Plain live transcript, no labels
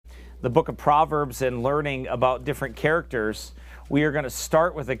the book of Proverbs and learning about different characters. We are going to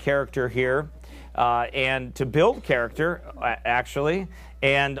start with a character here and to build character, actually.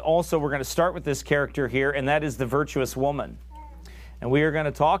 And also we're going to start with this character here, and that is the virtuous woman. And we are going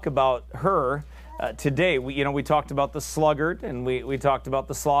to talk about her today. We talked about the sluggard, and we talked about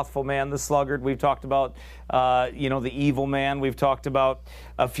the slothful man, the sluggard. We've talked about, the evil man. We've talked about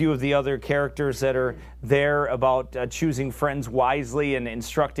a few of the other characters that are there about choosing friends wisely and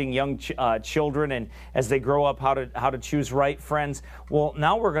instructing young children, and as they grow up, how to choose right friends. Well,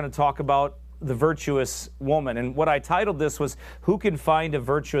 now we're going to talk about the virtuous woman. And what I titled this was, Who Can Find a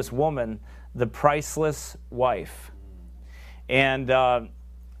Virtuous Woman? The Priceless Wife. And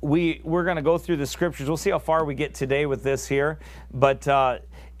we're going to go through the scriptures. We'll see how far we get today with this here. But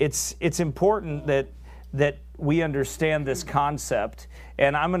it's important that we understand this concept.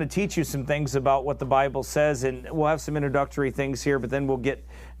 And I'm going to teach you some things about what the Bible says. And we'll have some introductory things here, but then we'll get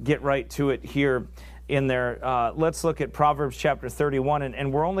right to it here in there. Let's look at Proverbs chapter 31.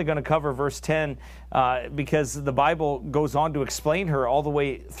 And we're only going to cover verse 10 because the Bible goes on to explain her all the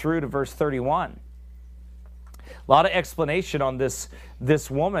way through to verse 31. A lot of explanation on this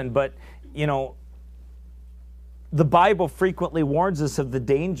woman, but, the Bible frequently warns us of the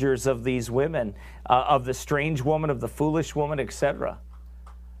dangers of these women, of the strange woman, of the foolish woman, etc.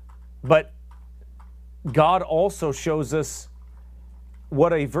 But God also shows us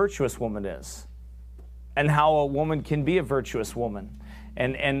what a virtuous woman is and how a woman can be a virtuous woman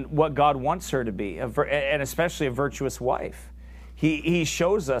and what God wants her to be, and especially a virtuous wife. He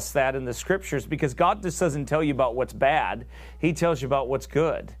shows us that in the scriptures, because God just doesn't tell you about what's bad. He tells you about what's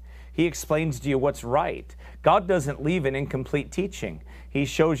good. He explains to you what's right. God doesn't leave an incomplete teaching. He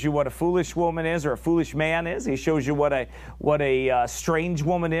shows you what a foolish woman is or a foolish man is. He shows you what a strange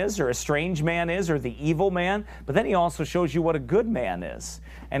woman is or a strange man is or the evil man. But then he also shows you what a good man is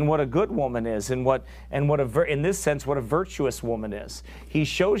and what a good woman is and in this sense what a virtuous woman is. He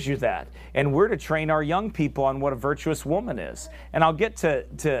shows you that. And we're to train our young people on what a virtuous woman is. And I'll get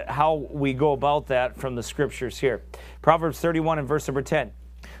to how we go about that from the scriptures here. Proverbs 31 and verse number 10.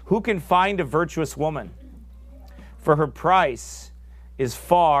 Who can find a virtuous woman? For her price is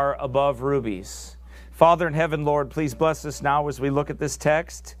far above rubies. Father in heaven, Lord, please bless us now as we look at this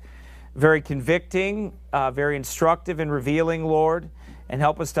text. Very convicting, very instructive and revealing, Lord, and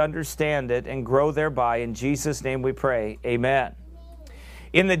help us to understand it and grow thereby. In Jesus' name we pray. Amen.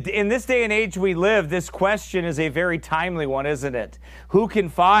 In this day and age we live, this question is a very timely one, isn't it? Who can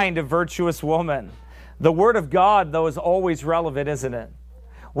find a virtuous woman? The Word of God, though, is always relevant, isn't it?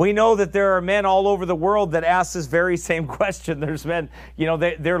 We know that there are men all over the world that ask this very same question. There's men,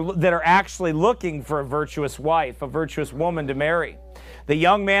 that are actually looking for a virtuous wife, a virtuous woman to marry. The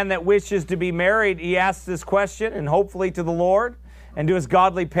young man that wishes to be married, he asks this question, and hopefully to the Lord and to his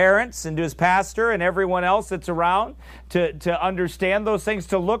godly parents and to his pastor and everyone else that's around to understand those things,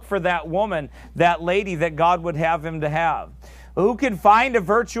 to look for that woman, that lady that God would have him to have. Who can find a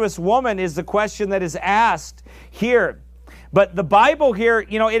virtuous woman is the question that is asked here. But the Bible here,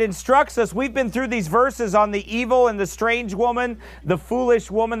 it instructs us. We've been through these verses on the evil and the strange woman, the foolish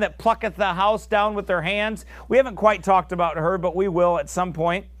woman that plucketh the house down with her hands. We haven't quite talked about her, but we will at some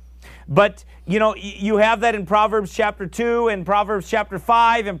point. But, you have that in Proverbs chapter 2 and Proverbs chapter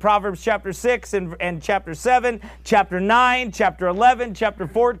 5 and Proverbs chapter 6 and chapter 7, chapter 9, chapter 11, chapter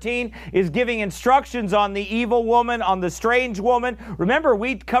 14 is giving instructions on the evil woman, on the strange woman. Remember,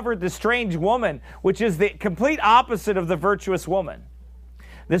 we covered the strange woman, which is the complete opposite of the virtuous woman.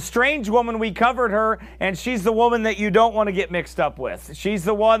 The strange woman, we covered her, and she's the woman that you don't want to get mixed up with. She's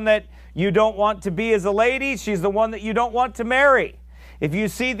the one that you don't want to be as a lady. She's the one that you don't want to marry. If you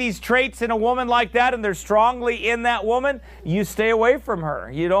see these traits in a woman like that and they're strongly in that woman, you stay away from her.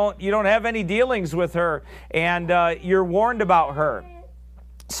 You don't have any dealings with her, and you're warned about her.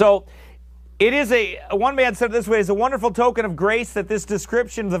 So it is one man said it this way, it's a wonderful token of grace that this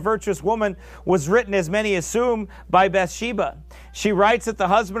description of the virtuous woman was written, as many assume, by Bathsheba. She writes that the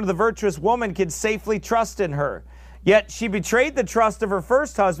husband of the virtuous woman can safely trust in her. Yet she betrayed the trust of her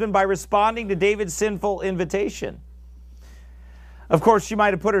first husband by responding to David's sinful invitation. Of course, she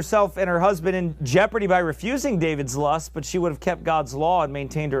might have put herself and her husband in jeopardy by refusing David's lust, but she would have kept God's law and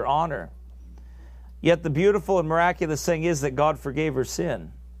maintained her honor. Yet the beautiful and miraculous thing is that God forgave her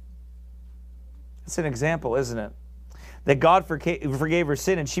sin. It's an example, isn't it? That God forgave her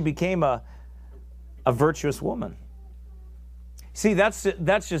sin and she became a virtuous woman. See, that's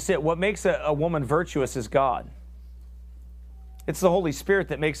just it. What makes a woman virtuous is God. It's the Holy Spirit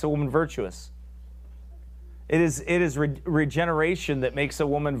that makes a woman virtuous. It is regeneration that makes a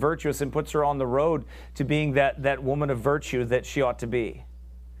woman virtuous and puts her on the road to being that woman of virtue that she ought to be.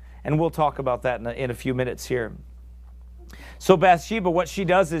 And we'll talk about that in a few minutes here. So Bathsheba, what she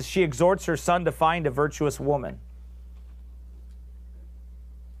does is she exhorts her son to find a virtuous woman.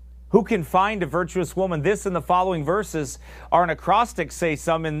 Who can find a virtuous woman? This and the following verses are an acrostic, say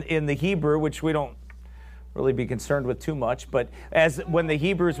some in the Hebrew, which we don't really be concerned with too much. But when the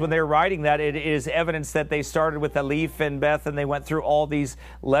Hebrews, when they're writing that, it is evidence that they started with Aleph and Beth, and they went through all these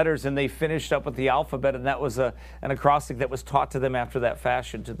letters, and they finished up with the alphabet, and that was an acrostic that was taught to them after that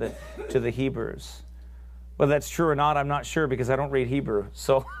fashion to the Hebrews. Whether that's true or not, I'm not sure, because I don't read Hebrew.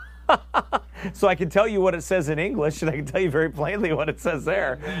 So I can tell you what it says in English, and I can tell you very plainly what it says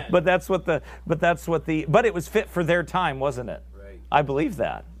there. But it was fit for their time, wasn't it? Right. I believe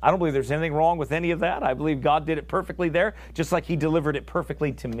that. I don't believe there's anything wrong with any of that. I believe God did it perfectly there, just like He delivered it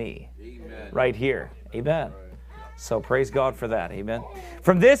perfectly to me. Amen. Right here. Amen. Right. So praise God for that. Amen.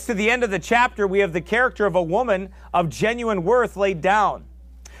 From this to the end of the chapter, we have the character of a woman of genuine worth laid down.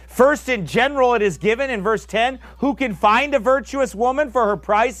 First, in general, it is given in verse 10, who can find a virtuous woman, for her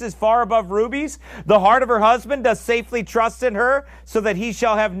price is far above rubies. The heart of her husband does safely trust in her, so that he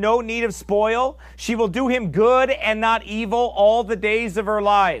shall have no need of spoil. She will do him good and not evil all the days of her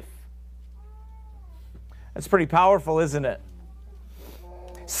life. That's pretty powerful, isn't it?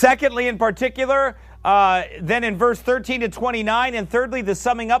 Secondly, in particular, then in verse 13 to 29, and thirdly, the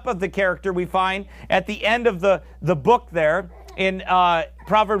summing up of the character we find at the end of the book there. In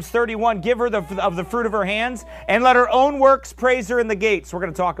Proverbs 31, give her of the fruit of her hands, and let her own works praise her in the gates. We're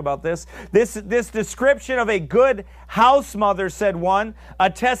going to talk about this. This description of a good house mother, said one,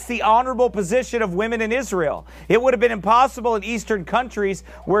 attests the honorable position of women in Israel. It would have been impossible in Eastern countries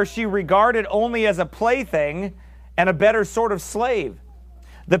where she regarded only as a plaything and a better sort of slave.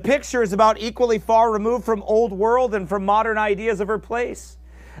 The picture is about equally far removed from old world and from modern ideas of her place.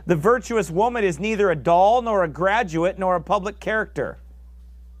 The virtuous woman is neither a doll, nor a graduate, nor a public character.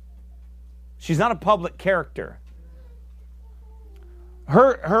 She's not a public character.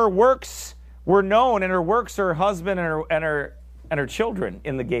 Her works were known, and her works are her husband and her children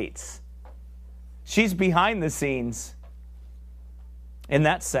in the gates. She's behind the scenes in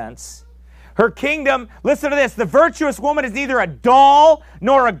that sense. Her kingdom, listen to this, the virtuous woman is neither a doll,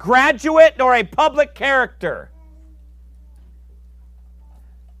 nor a graduate, nor a public character.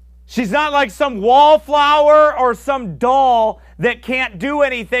 She's not like some wallflower or some doll that can't do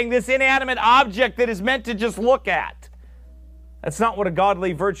anything, this inanimate object that is meant to just look at. That's not what a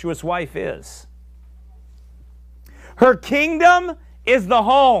godly, virtuous wife is. Her kingdom is the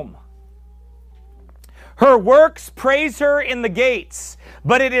home. Her works praise her in the gates,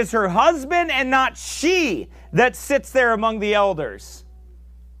 but it is her husband and not she that sits there among the elders.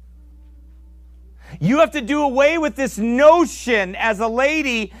 You have to do away with this notion as a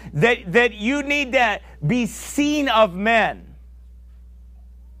lady that you need to be seen of men.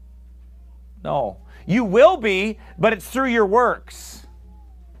 No. You will be, but it's through your works.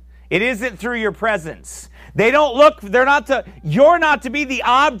 It isn't through your presence. You're not to be the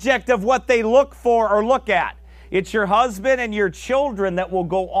object of what they look for or look at. It's your husband and your children that will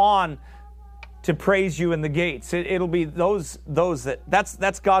go on to praise you in the gates. It'll be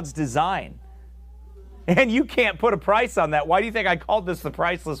that's God's design. And you can't put a price on that. Why do you think I called this the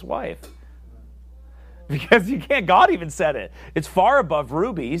priceless wife? Because you can't. God even said it. It's far above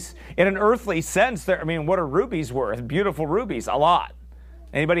rubies. In an earthly sense, what are rubies worth? Beautiful rubies, a lot.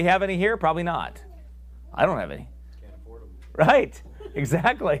 Anybody have any here? Probably not. I don't have any. Can't afford them. Right.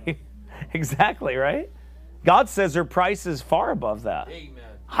 Exactly. Exactly, right? God says her price is far above that. Amen.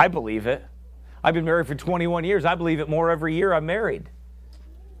 I believe it. I've been married for 21 years. I believe it more every year I'm married.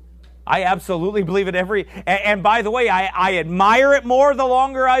 I absolutely believe it and by the way, I admire it more the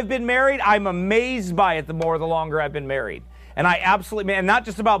longer I've been married. I'm amazed by it the longer I've been married. And I absolutely, and not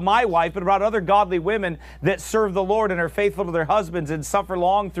just about my wife, but about other godly women that serve the Lord and are faithful to their husbands and suffer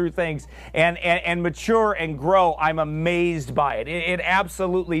long through things and mature and grow. I'm amazed by it. It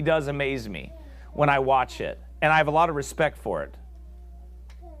absolutely does amaze me when I watch it. And I have a lot of respect for it.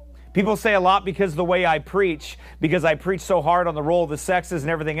 People say a lot because of the way I preach, because I preach so hard on the role of the sexes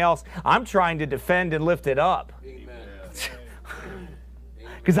and everything else. I'm trying to defend and lift it up.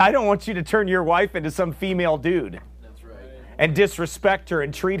 Because I don't want you to turn your wife into some female dude. That's right. And disrespect her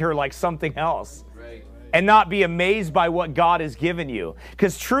and treat her like something else. Right. And not be amazed by what God has given you.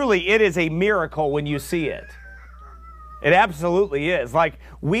 Because truly it is a miracle when you see it. It absolutely is. Like,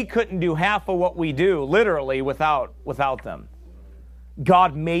 we couldn't do half of what we do, literally, without them.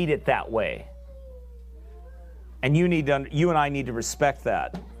 God made it that way. And you and I need to respect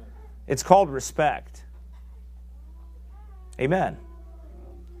that. It's called respect. Amen.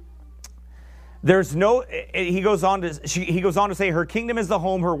 There's no, he goes on to say, her kingdom is the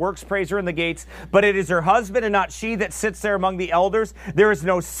home, her works praise her in the gates, but it is her husband and not she that sits there among the elders. There is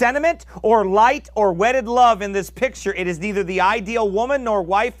no sentiment or light or wedded love in this picture. It is neither the ideal woman nor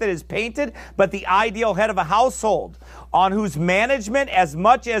wife that is painted, but the ideal head of a household, on whose management, as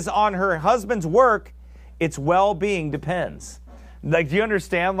much as on her husband's work, its well-being depends. Like, do you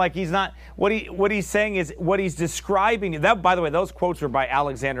understand? Like, he's not, what he's saying is, what he's describing, that, by the way, those quotes were by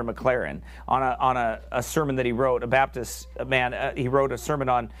Alexander McLaren on a sermon that he wrote, a Baptist man. He wrote a sermon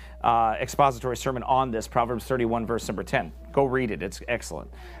on, expository sermon on this, Proverbs 31, verse number 10. Go read it. It's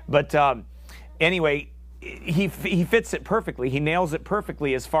excellent. But anyway, he fits it perfectly. He nails it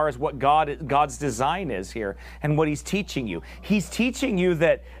perfectly as far as what God's design is here and what he's teaching you. He's teaching you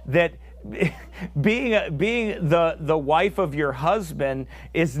that being the wife of your husband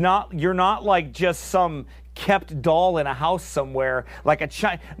is not, you're not like just some kept doll in a house somewhere, like a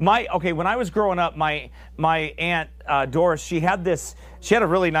child. When I was growing up, my aunt Doris, she had a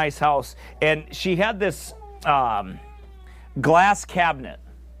really nice house, and she had this glass cabinet,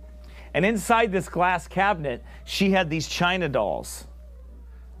 and inside this glass cabinet she had these china dolls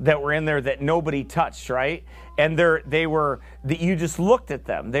that were in there that nobody touched, right? And you just looked at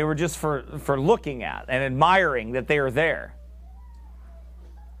them. They were just for looking at and admiring that they are there.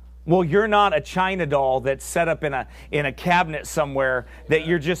 Well, you're not a china doll that's set up in a cabinet somewhere that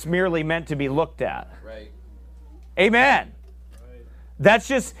you're just merely meant to be looked at. Right. Amen. Right. That's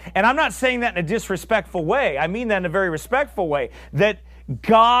just, and I'm not saying that in a disrespectful way. I mean that in a very respectful way. That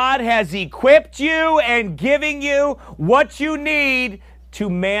God has equipped you and giving you what you need to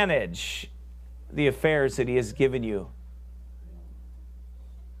manage the affairs that he has given you.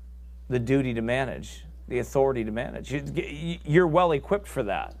 The duty to manage, the authority to manage. You're well equipped for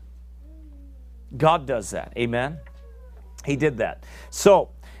that. God does that. Amen? He did that.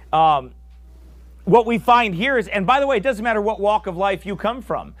 So, what we find here is, and by the way, it doesn't matter what walk of life you come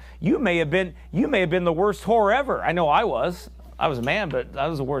from. You may have been the worst whore ever. I know I was. I was a man, but I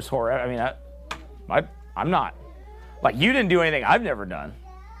was the worst whore ever. I mean, I'm not. Like, you didn't do anything I've never done.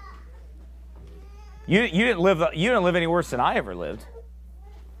 You didn't live any worse than I ever lived.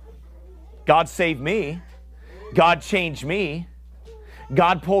 God saved me. God changed me.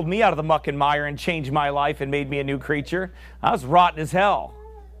 God pulled me out of the muck and mire and changed my life and made me a new creature. I was rotten as hell.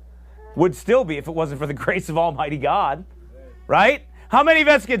 Would still be if it wasn't for the grace of Almighty God. Right? How many of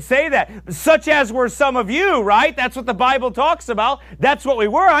us can say that? Such as were some of you, right? That's what the Bible talks about. That's what we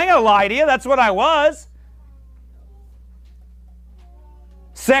were. I ain't gonna lie to you. That's what I was.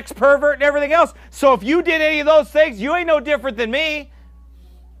 Sex pervert and everything else. So if you did any of those things, you ain't no different than me.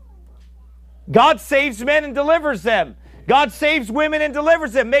 God saves men and delivers them. God saves women and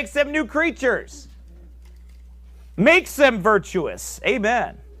delivers them, makes them new creatures, makes them virtuous.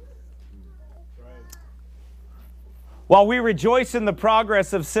 Amen. While we rejoice in the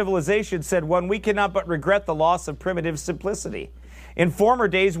progress of civilization, said one, we cannot but regret the loss of primitive simplicity. In former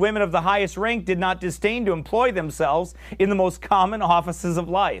days, women of the highest rank did not disdain to employ themselves in the most common offices of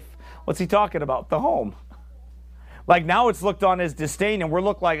life. What's he talking about? The home. Like, now it's looked on as disdain, and we're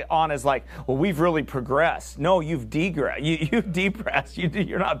looked on as like, well, we've really progressed. No, you've depressed.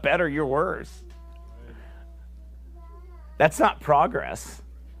 You're not better, you're worse. That's not progress.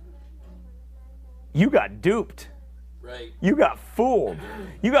 You got duped. Right. You got fooled.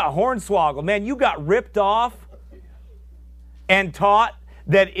 You got hornswoggled. Man, you got ripped off and taught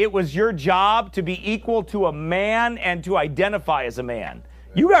that it was your job to be equal to a man and to identify as a man.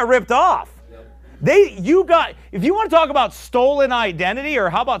 You got ripped off. If you want to talk about stolen identity, or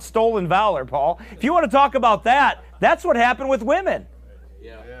how about stolen valor, Paul? If you want to talk about that, that's what happened with women.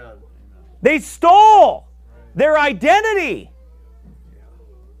 Yeah. They stole their identity.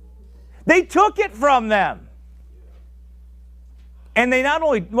 They took it from them. And they not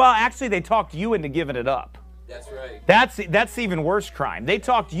only, well, actually they talked you into giving it up. That's right. That's the even worse crime. They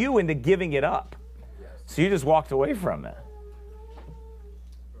talked you into giving it up. Yes. So you just walked away from it.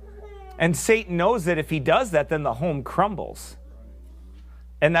 And Satan knows that if he does that, then the home crumbles.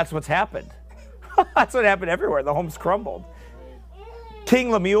 And that's what's happened. That's what happened everywhere. The homes crumbled.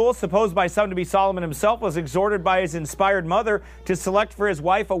 King Lemuel, supposed by some to be Solomon himself, was exhorted by his inspired mother to select for his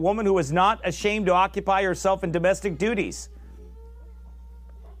wife a woman who was not ashamed to occupy herself in domestic duties.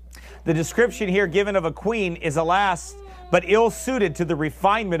 The description here given of a queen is, alas, but ill-suited to the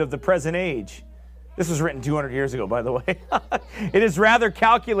refinement of the present age. This was written 200 years ago, by the way. It is rather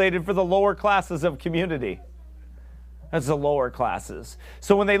calculated for the lower classes of community. That's the lower classes.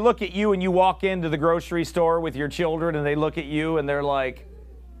 So when they look at you and you walk into the grocery store with your children and they look at you and they're like,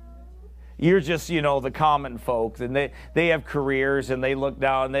 You're just, the common folk, and they have careers, and they look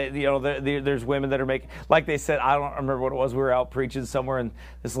down. There's women that are making, like they said, I don't remember what it was. We were out preaching somewhere, and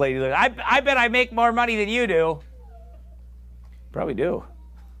this lady, I bet I make more money than you do. Probably do.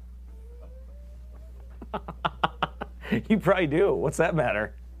 You probably do. What's that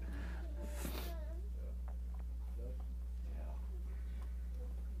matter?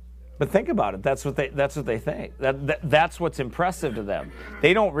 But think about it. That's what they think. That's what's impressive to them.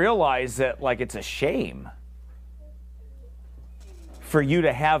 They don't realize that, like, it's a shame for you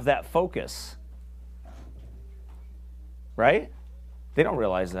to have that focus. Right? They don't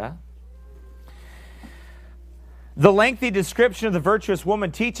realize that. The lengthy description of the virtuous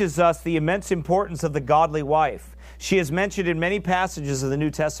woman teaches us the immense importance of the godly wife. She is mentioned in many passages of the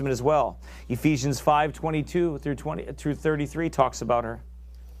New Testament as well. Ephesians 5:22 through 33 talks about her.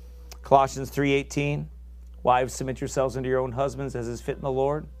 Colossians 3:18, wives, submit yourselves unto your own husbands as is fit in the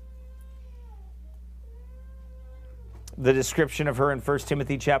Lord. The description of her in 1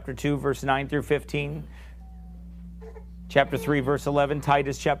 Timothy chapter 2, verse 9 through 15. Chapter 3, verse 11,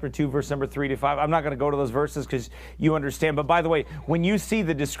 Titus chapter 2, verse number 3 to 5. I'm not going to go to those verses because you understand. But by the way, when you see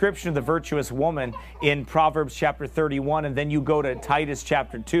the description of the virtuous woman in Proverbs chapter 31, and then you go to Titus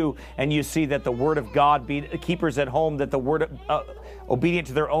chapter 2, and you see that the word of God be keepers at home, that the word obedient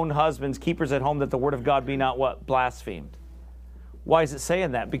to their own husbands, keepers at home, that the word of God be not what? Blasphemed. Why is it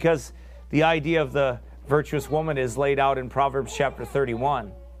saying that? Because the idea of the virtuous woman is laid out in Proverbs chapter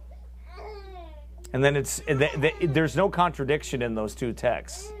 31. And then there's no contradiction in those two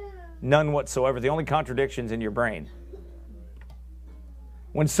texts. None whatsoever. The only contradiction's in your brain.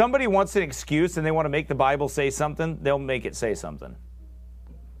 When somebody wants an excuse and they want to make the Bible say something, they'll make it say something.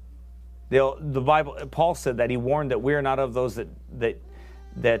 Paul said that. He warned that we are not of those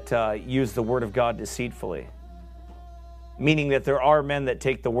that use the word of God deceitfully. Meaning that there are men that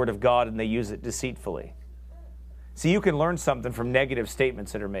take the word of God and they use it deceitfully. See, you can learn something from negative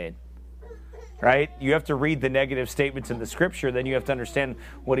statements that are made. Right? You have to read the negative statements in the scripture, then you have to understand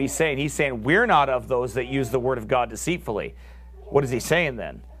what he's saying. He's saying we're not of those that use the word of God deceitfully. What is he saying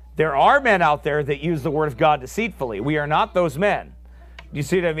then? There are men out there that use the word of God deceitfully. We are not those men. Do you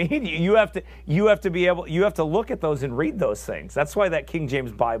see what I mean? You have to look at those and read those things. That's why that King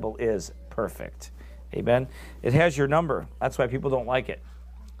James Bible is perfect. Amen. It has your number. That's why people don't like it.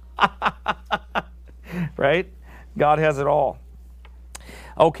 Right? God has it all.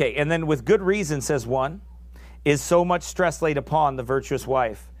 Okay, and then with good reason, says one, is so much stress laid upon the virtuous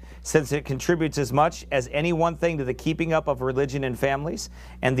wife, since it contributes as much as any one thing to the keeping up of religion in families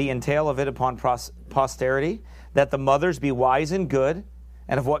and the entail of it upon posterity, that the mothers be wise and good,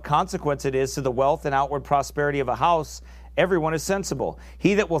 and of what consequence it is to the wealth and outward prosperity of a house, everyone is sensible.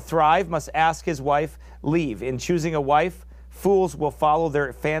 He that will thrive must ask his wife leave. In choosing a wife, fools will follow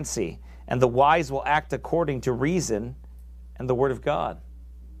their fancy, and the wise will act according to reason and the word of God.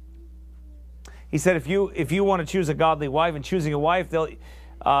 He said, if you want to choose a godly wife, and choosing a wife,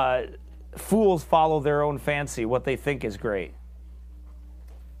 fools follow their own fancy, what they think is great.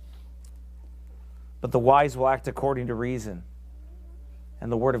 But the wise will act according to reason and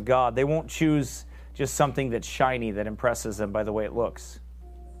the word of God. They won't choose just something that's shiny that impresses them by the way it looks.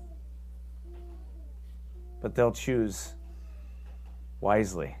 But they'll choose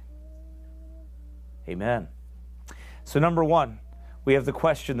wisely. Amen. So number one, we have the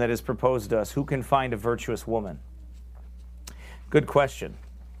question that is proposed to us. Who can find a virtuous woman? Good question.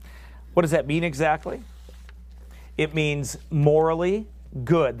 What does that mean exactly? It means morally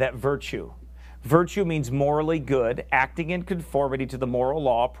good, that virtue. Virtue means morally good, acting in conformity to the moral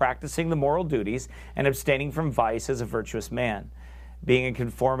law, practicing the moral duties, and abstaining from vice as a virtuous man. Being in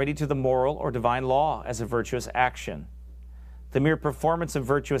conformity to the moral or divine law as a virtuous action. The mere performance of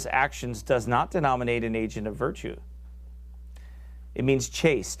virtuous actions does not denominate an agent of virtue. It means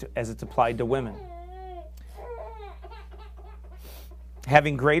chaste, as it's applied to women.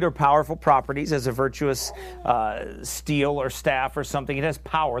 Having great or powerful properties as a virtuous steel or staff or something, it has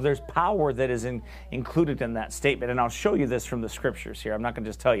power. There's power that is included in that statement. And I'll show you this from the scriptures here. I'm not going to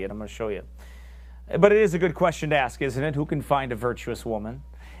just tell you it. I'm going to show you. But it is a good question to ask, isn't it? Who can find a virtuous woman?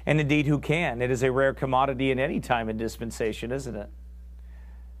 And indeed, who can? It is a rare commodity in any time and dispensation, isn't it?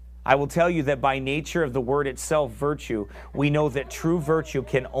 I will tell you that by nature of the word itself, virtue, we know that true virtue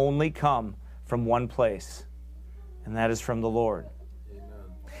can only come from one place, and that is from the Lord. Amen.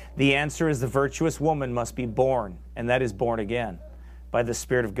 The answer is the virtuous woman must be born, and that is born again by the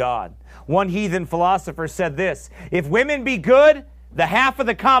Spirit of God. One heathen philosopher said this, if women be good, the half of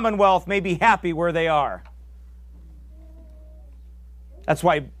the commonwealth may be happy where they are. That's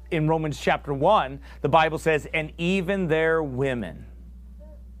why in Romans chapter 1, the Bible says, and even their women.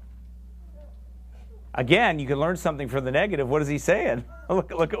 Again, you can learn something from the negative. What is he saying?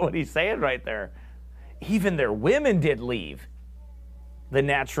 Look at what he's saying right there. Even their women did leave the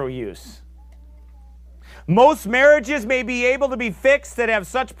natural use. Most marriages may be able to be fixed that have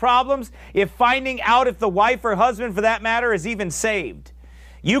such problems if finding out if the wife or husband, for that matter, is even saved.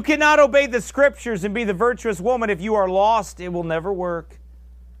 You cannot obey the scriptures and be the virtuous woman if you are lost. It will never work.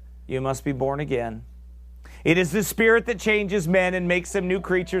 You must be born again. It is the Spirit that changes men and makes them new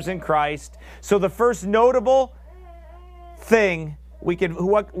creatures in Christ. So the first notable thing,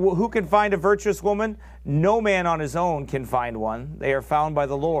 who can find a virtuous woman? No man on his own can find one. They are found by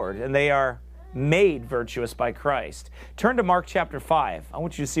the Lord, and they are made virtuous by Christ. Turn to Mark chapter 5. I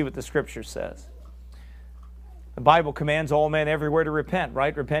want you to see what the Scripture says. The Bible commands all men everywhere to repent,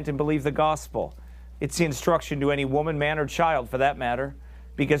 right? Repent and believe the gospel. It's the instruction to any woman, man, or child, for that matter,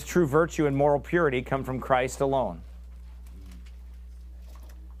 because true virtue and moral purity come from Christ alone.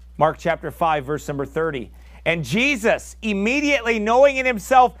 Mark chapter 5, verse number 30. And Jesus, immediately knowing in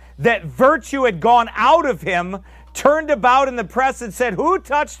himself that virtue had gone out of him, turned about in the press and said, "Who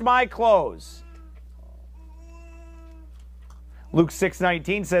touched my clothes?" Luke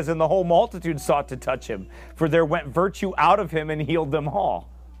 6:19 says, and the whole multitude sought to touch him, for there went virtue out of him and healed them all.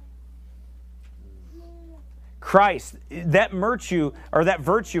 Christ, that virtue,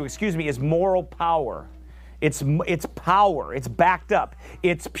 is moral power. It's power. It's backed up.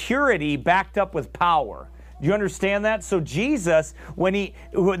 It's purity backed up with power. Do you understand that? So Jesus, when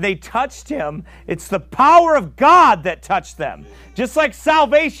they touched him, it's the power of God that touched them. Just like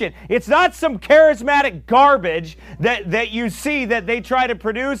salvation. It's not some charismatic garbage that you see that they try to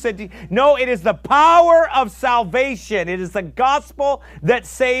produce. No, it is the power of salvation. It is the gospel that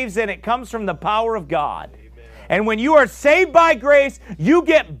saves, and it comes from the power of God. Amen. And when you are saved by grace, you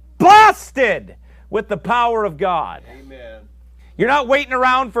get blasted with the power of God. Amen. You're not waiting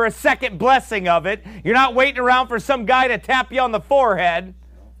around for a second blessing of it. You're not waiting around for some guy to tap you on the forehead.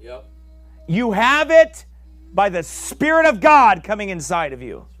 Yep. You have it by the Spirit of God coming inside of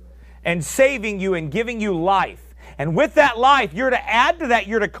you and saving you and giving you life. And with that life, you're to add to that.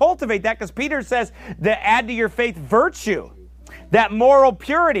 You're to cultivate that, because Peter says to add to your faith virtue, that moral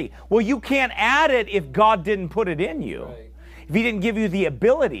purity. Well, you can't add it if God didn't put it in you, if he didn't give you the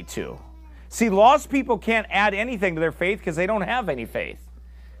ability to. See, lost people can't add anything to their faith because they don't have any faith.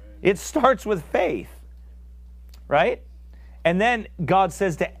 It starts with faith, right? And then God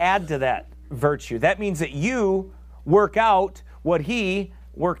says to add to that virtue. That means that you work out what he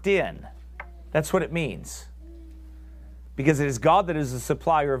worked in. That's what it means. Because it is God that is the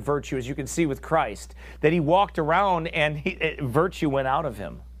supplier of virtue, as you can see with Christ, that he walked around and virtue went out of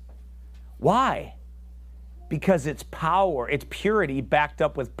him. Why? Because it's power, it's purity backed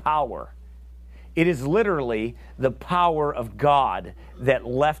up with power. It is literally the power of God that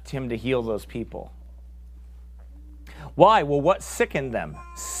left him to heal those people. Why? Well, what sickened them?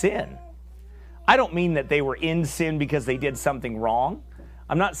 Sin. I don't mean that they were in sin because they did something wrong.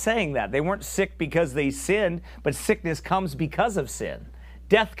 I'm not saying that. They weren't sick because they sinned, but sickness comes because of sin.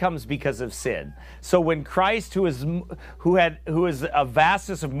 Death comes because of sin. So when Christ, who is a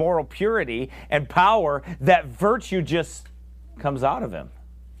vastness of moral purity and power, that virtue just comes out of him.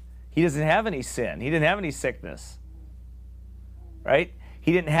 He doesn't have any sin. He didn't have any sickness. Right?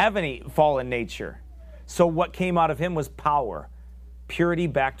 He didn't have any fallen nature. So what came out of him was power. Purity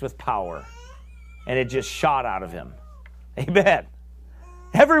backed with power. And it just shot out of him. Amen.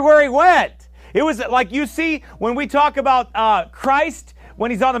 Everywhere he went. It was like, you see, when we talk about Christ, when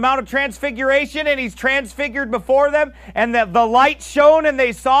he's on the Mount of Transfiguration and he's transfigured before them and the light shone and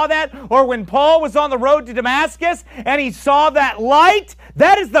they saw that, or when Paul was on the road to Damascus and he saw that light,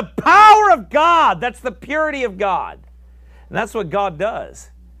 that is the power of God. That's the purity of God. And that's what God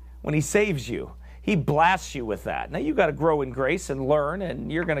does when he saves you. He blasts you with that. Now, you've got to grow in grace and learn,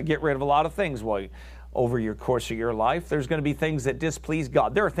 and you're going to get rid of a lot of things over your course of your life. There's going to be things that displease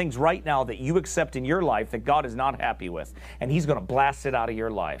God. There are things right now that you accept in your life that God is not happy with, and he's going to blast it out of your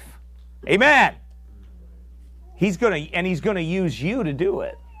life. Amen. He's going to use you to do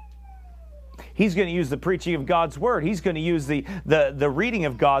it. He's going to use the preaching of God's word. He's going to use the reading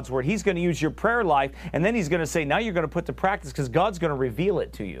of God's word. He's going to use your prayer life, and then he's going to say, now you're going to put to practice, because God's going to reveal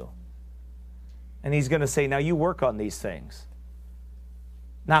it to you. And he's going to say, now you work on these things.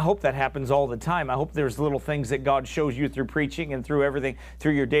 Now, I hope that happens all the time. I hope there's little things that God shows you through preaching and through everything,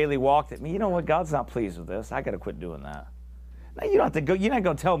 through your daily walk, that, you know what, God's not pleased with this. I got to quit doing that. Now, you don't have to go. You're not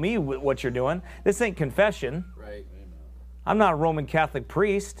going to tell me what you're doing. This ain't confession. Right. I'm not a Roman Catholic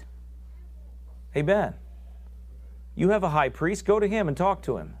priest. Amen. You have a high priest. Go to him and talk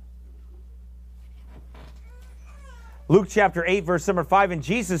to him. Luke chapter 8, verse number 5, and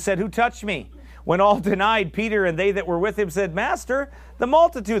Jesus said, who touched me? When all denied, Peter and they that were with him said, Master, the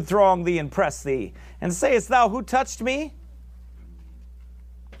multitude throng thee and press thee. And sayest thou, who touched me?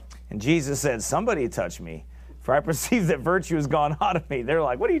 And Jesus said, somebody touched me, for I perceive that virtue is gone out of me. They're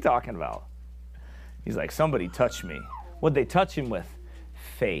like, what are you talking about? He's like, somebody touched me. What'd they touch him with?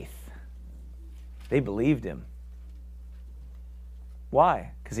 Faith. They believed him.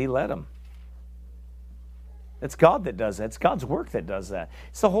 Why? Because he led them. It's God that does that. It's God's work that does that.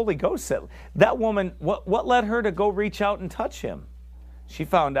 It's the Holy Ghost that woman, what led her to go reach out and touch him? She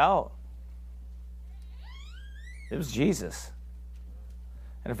found out. It was Jesus.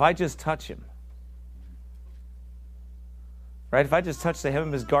 And if I just touch him, right? If I just touch the hem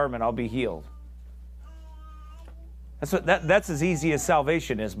of his garment, I'll be healed. That's as easy as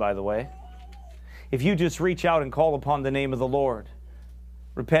salvation is, by the way. If you just reach out and call upon the name of the Lord,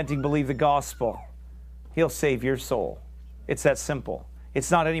 repenting, believe the gospel, he'll save your soul. It's that simple.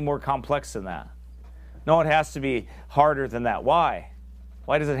 It's not any more complex than that. No, it has to be harder than that. Why?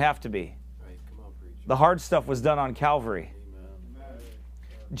 Why does it have to be? Right, come on, preacher. The hard stuff was done on Calvary. Amen.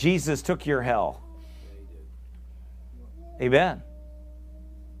 Jesus took your hell. Yeah, he did. Amen.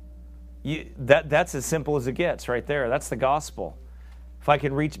 That's as simple as it gets right there. That's the gospel. If I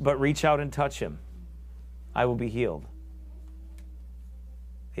can reach out and touch him, I will be healed.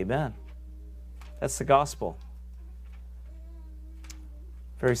 Amen. That's the gospel.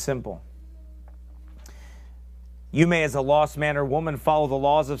 Very simple. You may, as a lost man or woman, follow the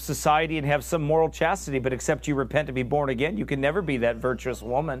laws of society and have some moral chastity, but except you repent to be born again, you can never be that virtuous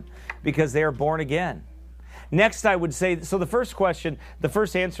woman because they are born again. Next, I would say, so the first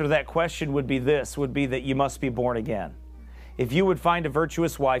answer to that question would be that you must be born again. If you would find a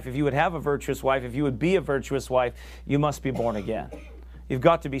virtuous wife, if you would have a virtuous wife, if you would be a virtuous wife, you must be born again. You've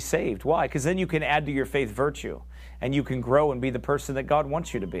got to be saved. Why? Because then you can add to your faith virtue, and you can grow and be the person that God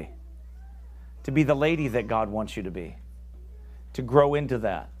wants you to be the lady that God wants you to be, to grow into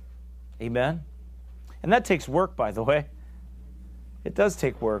that. Amen? And that takes work, by the way. It does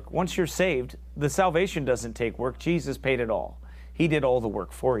take work. Once you're saved, the salvation doesn't take work. Jesus paid it all. He did all the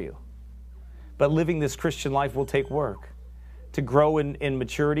work for you. But living this Christian life will take work. To grow in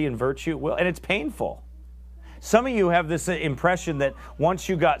maturity and virtue, will, and it's painful. Some of you have this impression that once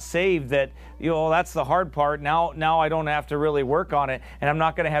you got saved that, that's the hard part. Now I don't have to really work on it, and I'm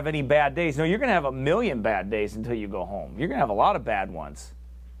not going to have any bad days. No, you're going to have a million bad days until you go home. You're going to have a lot of bad ones.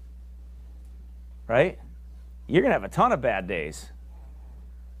 Right? You're going to have a ton of bad days.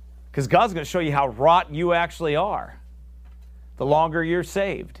 Because God's going to show you how rotten you actually are. The longer you're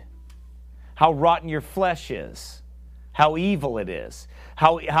saved. How rotten your flesh is. How evil it is.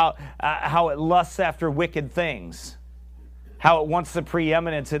 How it lusts after wicked things. How it wants the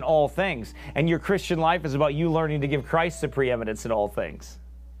preeminence in all things. And your Christian life is about you learning to give Christ the preeminence in all things.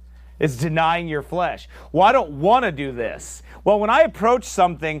 It's denying your flesh. Well, I don't want to do this. Well, when I approach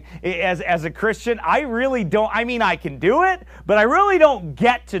something as a Christian, I really don't, I can do it, but I really don't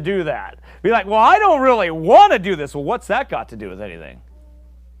get to do that. Be like, well, I don't really want to do this. Well, what's that got to do with anything?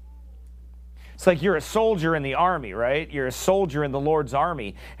 It's like you're a soldier in the army, right? You're a soldier in the Lord's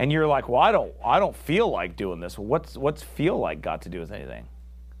army, and you're like, well, I don't feel like doing this. Well, what's feel like got to do with anything?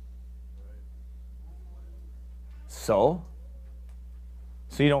 So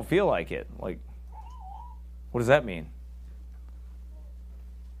you don't feel like it. Like, what does that mean?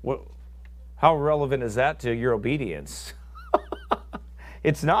 How relevant is that to your obedience?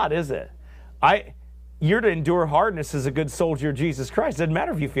 It's not, is it? You're to endure hardness as a good soldier of Jesus Christ. Doesn't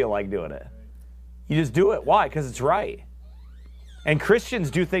matter if you feel like doing it. You just do it. Why? Because it's right. And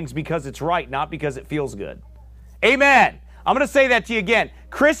Christians do things because it's right, not because it feels good. Amen. I'm going to say that to you again.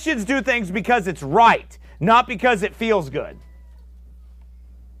 Christians do things because it's right, not because it feels good.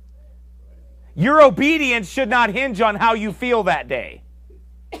 Your obedience should not hinge on how you feel that day.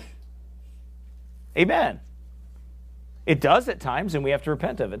 Amen. It does at times, and we have to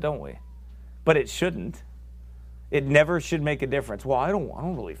repent of it, don't we? But it shouldn't. It never should make a difference. Well, I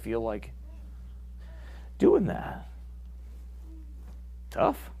don't really feel like doing that.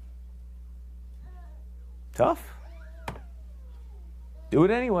 Tough. Do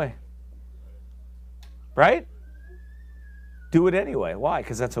it anyway. Right? Do it anyway. Why?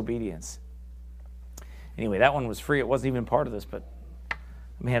 Because that's obedience. Anyway, that one was free. It wasn't even part of this, but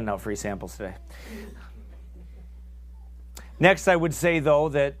I'm handing out free samples today. Next, I would say, though,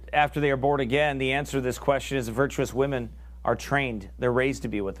 that after they are born again, the answer to this question is virtuous women are trained. They're raised to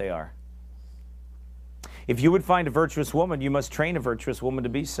be what they are. If you would find a virtuous woman, you must train a virtuous woman to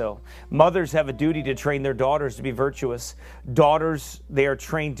be so. Mothers have a duty to train their daughters to be virtuous. Daughters, they are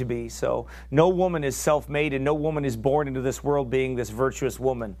trained to be so. No woman is self-made, and no woman is born into this world being this virtuous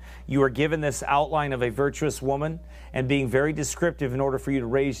woman. You are given this outline of a virtuous woman and being very descriptive in order for you to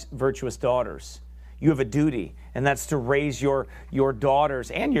raise virtuous daughters. You have a duty, and that's to raise your daughters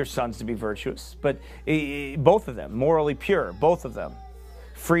and your sons to be virtuous, but both of them, morally pure, both of them.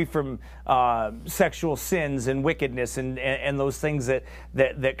 Free from sexual sins and wickedness and those things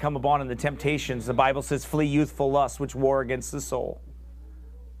that come upon in the temptations. The Bible says, flee youthful lusts which war against the soul.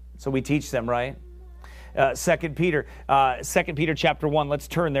 So we teach them, right? 2 Peter chapter 1. Let's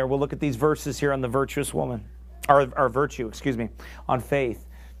turn there. We'll look at these verses here on the virtuous woman, or virtue, on faith.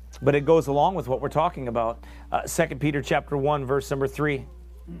 But it goes along with what we're talking about. 2 Peter chapter 1, verse number 3.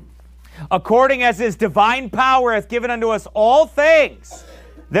 According as his divine power hath given unto us all things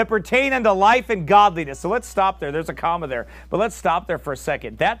that pertain unto life and godliness. So let's stop there. There's a comma there. But let's stop there for a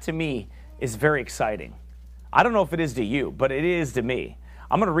second. That to me is very exciting. I don't know if it is to you, but it is to me.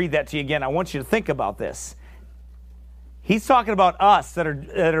 I'm going to read that to you again. I want you to think about this. He's talking about us that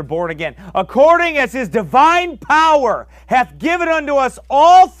are born again. According as his divine power hath given unto us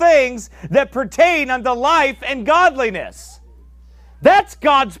all things that pertain unto life and godliness. That's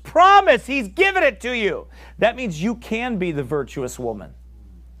God's promise. He's given it to you. That means you can be the virtuous woman.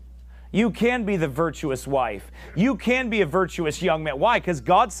 You can be the virtuous wife. You can be a virtuous young man. Why? Because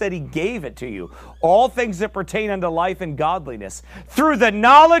God said he gave it to you. All things that pertain unto life and godliness. Through the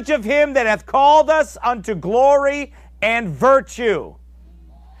knowledge of him that hath called us unto glory and virtue.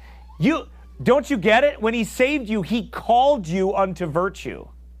 Don't you get it? When he saved you, he called you unto virtue.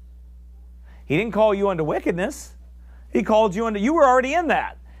 He didn't call you unto wickedness. He called you unto, you were already in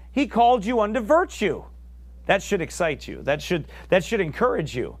that. He called you unto virtue. That should excite you. That should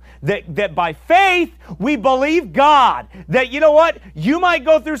encourage you. That by faith, we believe God. That, you know what? You might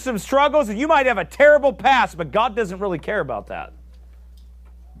go through some struggles and you might have a terrible past, but God doesn't really care about that.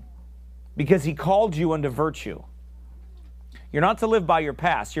 Because he called you unto virtue. You're not to live by your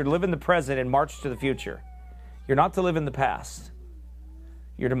past. You're to live in the present and march to the future. You're not to live in the past.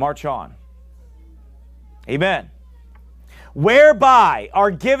 You're to march on. Amen. Whereby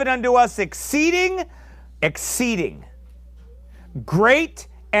are given unto us exceeding great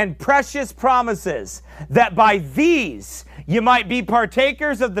and precious promises, that by these you might be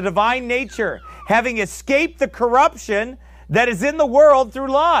partakers of the divine nature, having escaped the corruption that is in the world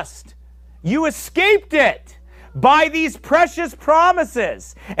through lust. You escaped it by these precious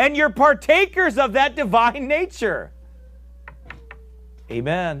promises, and you're partakers of that divine nature.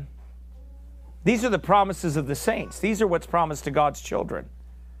 Amen. These are the promises of the saints. These are what's promised to God's children.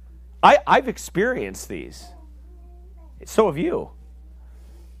 I've experienced these. So have you.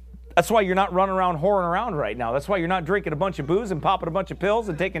 That's why you're not running around whoring around right now. That's why you're not drinking a bunch of booze and popping a bunch of pills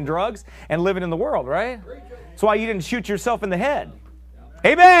and taking drugs and living in the world, right? That's why you didn't shoot yourself in the head.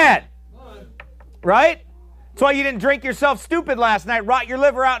 Amen. Right? That's why you didn't drink yourself stupid last night, rot your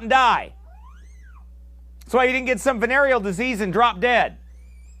liver out and die. That's why you didn't get some venereal disease and drop dead.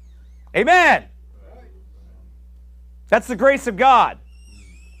 Amen. That's the grace of God.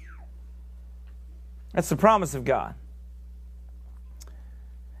 That's the promise of God.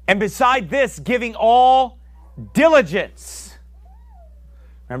 And beside this, giving all diligence.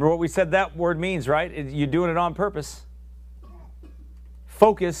 Remember what we said that word means, right? You're doing it on purpose.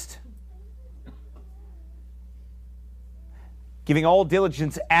 Focused. Giving all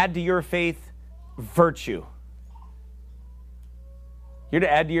diligence, add to your faith virtue. You're to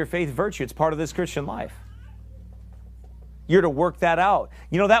add to your faith virtue. It's part of this Christian life. You're to work that out.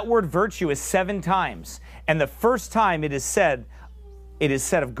 You know, that word virtue is 7 times. And the first time it is said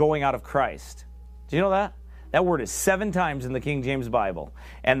of going out of Christ. Do you know that? That word is 7 times in the King James Bible.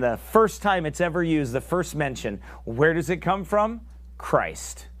 And the first time it's ever used, the first mention, where does it come from?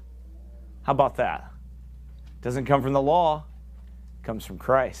 Christ. How about that? It doesn't come from the law. It comes from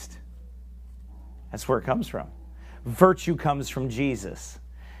Christ. That's where it comes from. Virtue comes from Jesus.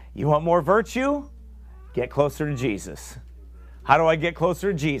 You want more virtue? Get closer to Jesus. How do I get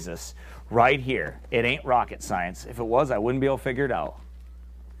closer to Jesus? Right here. It ain't rocket science. If it was, I wouldn't be able to figure it out.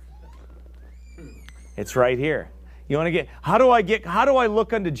 It's right here. You want to get, how do I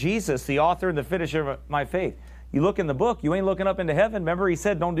look unto Jesus, the author and the finisher of my faith? You look in the book, you ain't looking up into heaven. Remember, he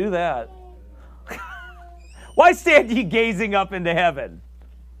said, don't do that. Why stand ye gazing up into heaven?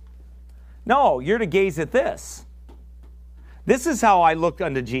 No, you're to gaze at this. This is how I look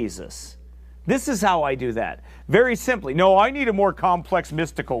unto Jesus. This is how I do that. Very simply. No, I need a more complex,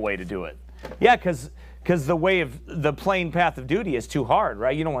 mystical way to do it. Yeah, because the way of the plain path of duty is too hard,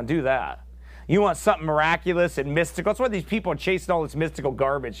 right? You don't want to do that. You want something miraculous and mystical. That's why these people are chasing all this mystical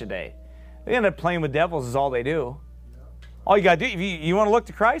garbage today. They end up playing with devils is all they do. All you got to do, if you want to look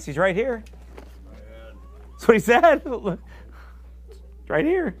to Christ, he's right here. That's what he said. Right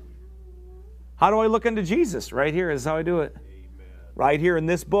here. How do I look unto Jesus? Right here is how I do it. Right here in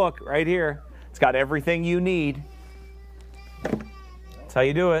this book, right here. It's got everything you need. That's how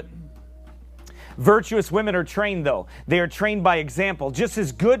you do it. Virtuous women are trained, though. They are trained by example. Just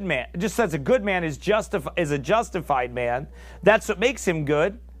as a good man is a justified man, that's what makes him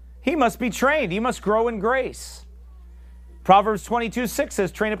good. He must be trained. He must grow in grace. Proverbs 22:6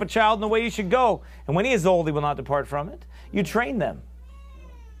 says, train up a child in the way he should go, and when he is old, he will not depart from it. You train them.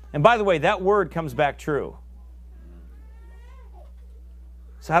 And by the way, that word comes back true.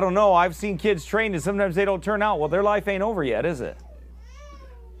 So I don't know. I've seen kids trained, and sometimes they don't turn out. Well, their life ain't over yet, is it?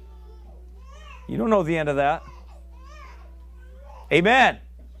 You don't know the end of that. Amen.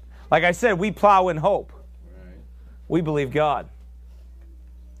 Like I said, we plow in hope. We believe God.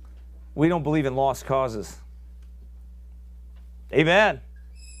 We don't believe in lost causes. Amen.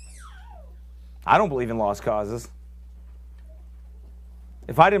 I don't believe in lost causes.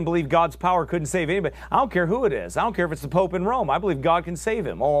 If I didn't believe God's power couldn't save anybody, I don't care who it is. I don't care if it's the Pope in Rome. I believe God can save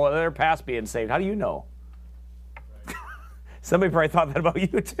him. Oh, they're past being saved. How do you know? Somebody probably thought that about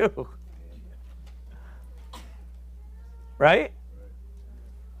you too. Right?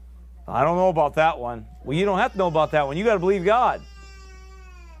 I don't know about that one. Well, you don't have to know about that one. You got to believe God.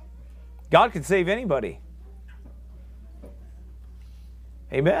 God can save anybody.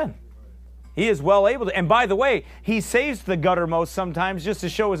 Amen. He is well able to. And by the way, he saves the guttermost sometimes just to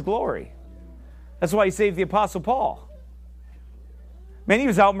show his glory. That's why he saved the Apostle Paul. Man, he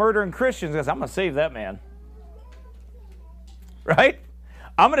was out murdering Christians. He goes, I'm going to save that man. Right?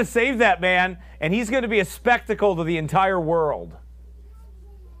 I'm going to save that man, and he's going to be a spectacle to the entire world.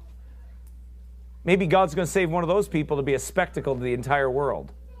 Maybe God's going to save one of those people to be a spectacle to the entire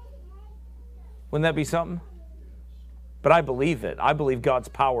world. Wouldn't that be something? But I believe it. I believe God's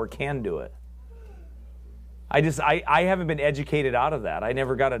power can do it. I haven't been educated out of that. I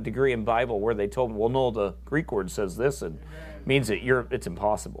never got a degree in Bible where they told me, well, no, the Greek word says this and means that it's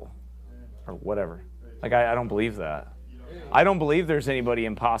impossible or whatever. Like, I don't believe that. I don't believe there's anybody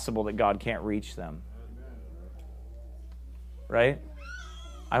impossible that God can't reach them. Right?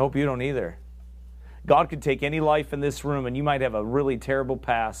 I hope you don't either. God could take any life in this room, and you might have a really terrible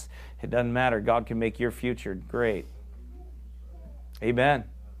past. It doesn't matter. God can make your future great. Amen.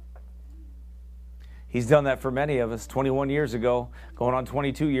 He's done that for many of us. 21 years ago, going on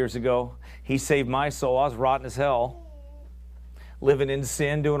 22 years ago, he saved my soul. I was rotten as hell, living in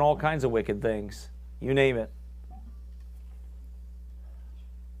sin, doing all kinds of wicked things. You name it.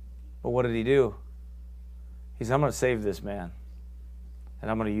 But what did he do? He said, I'm going to save this man,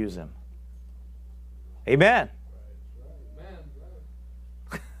 and I'm going to use him. Amen.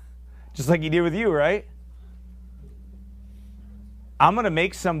 Just like he did with you, right? I'm going to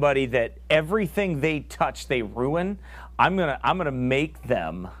make somebody that everything they touch, they ruin. I'm going to make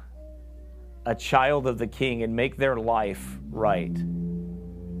them a child of the King and make their life right.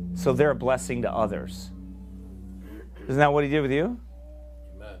 So they're a blessing to others. Isn't that what he did with you?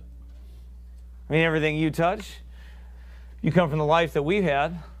 Amen. I mean, everything you touch, you come from the life that we've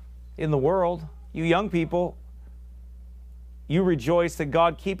had in the world. You young people, you rejoice that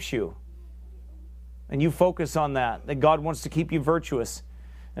God keeps you. And you focus on that God wants to keep you virtuous.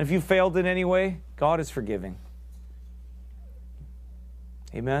 And if you failed in any way, God is forgiving.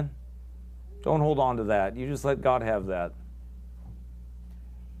 Amen? Don't hold on to that. You just let God have that.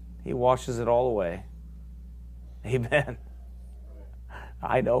 He washes it all away. Amen.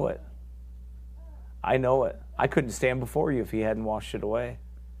 I know it. I know it. I couldn't stand before you if he hadn't washed it away.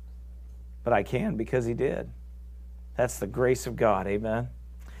 But I can because he did. That's the grace of God. Amen.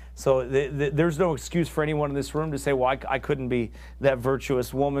 So there's no excuse for anyone in this room to say, well, I couldn't be that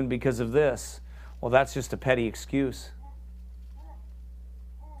virtuous woman because of this. Well, that's just a petty excuse.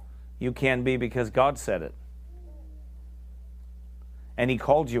 You can be because God said it. And he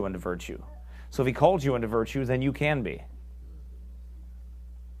called you into virtue. So if he called you into virtue, then you can be.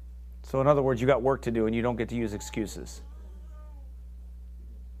 So in other words, you got work to do and you don't get to use excuses.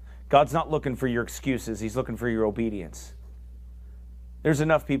 God's not looking for your excuses. He's looking for your obedience. There's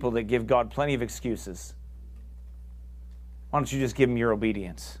enough people that give God plenty of excuses. Why don't you just give him your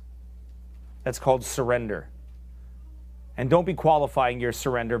obedience? That's called surrender. And don't be qualifying your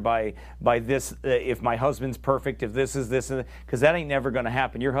surrender by this, if my husband's perfect, if this is this, because that ain't never going to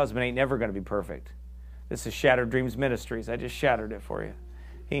happen. Your husband ain't never going to be perfect. This is Shattered Dreams Ministries. I just shattered it for you.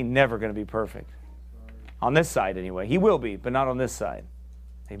 He ain't never going to be perfect. On this side, anyway. He will be, but not on this side.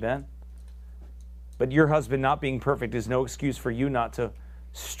 Amen? But your husband not being perfect is no excuse for you not to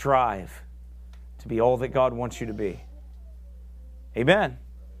strive to be all that God wants you to be. Amen.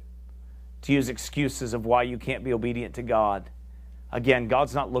 To use excuses of why you can't be obedient to God. Again,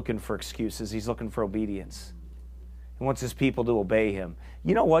 God's not looking for excuses. He's looking for obedience. He wants His people to obey Him.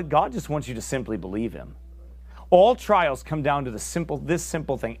 You know what? God just wants you to simply believe Him. All trials come down to this simple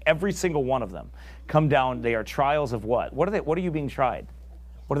thing. Every single one of them come down. They are trials of what? What are you being tried?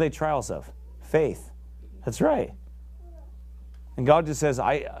 What are they trials of? Faith. That's right. And God just says,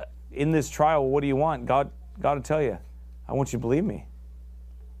 in this trial, what do you want? God will tell you, I want you to believe me.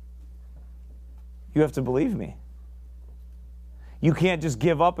 You have to believe me. You can't just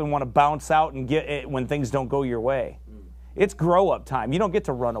give up and want to bounce out and get it when things don't go your way. It's grow up time. You don't get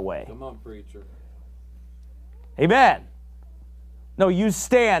to run away. Come on, preacher. Amen. No, you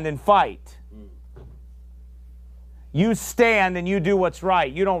stand and fight. You stand and you do what's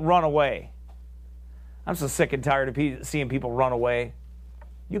right. You don't run away. I'm so sick and tired of seeing people run away.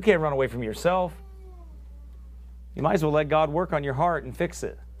 You can't run away from yourself. You might as well let God work on your heart and fix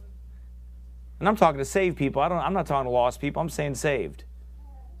it. And I'm talking to saved people. I'm not talking to lost people. I'm saying saved.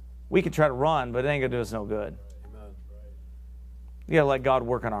 We can try to run, but it ain't going to do us no good. Amen. You got to let God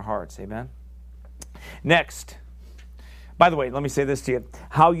work on our hearts. Amen. Next. By the way, let me say this to you.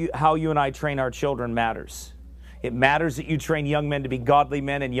 How you and I train our children matters. It matters that you train young men to be godly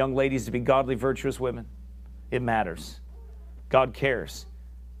men and young ladies to be godly, virtuous women. It matters. God cares.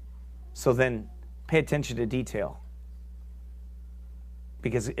 So then pay attention to detail.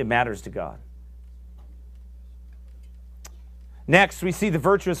 Because it matters to God. Next, we see the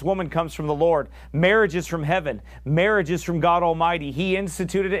virtuous woman comes from the Lord. Marriage is from heaven. Marriage is from God Almighty. He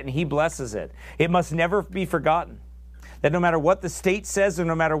instituted it and He blesses it. It must never be forgotten that no matter what the state says or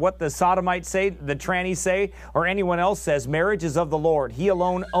no matter what the sodomites say, the trannies say, or anyone else says, marriage is of the Lord. He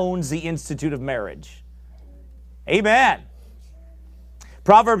alone owns the institute of marriage. Amen.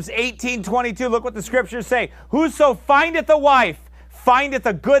 Proverbs 18:22, look what the scriptures say. Whoso findeth a wife findeth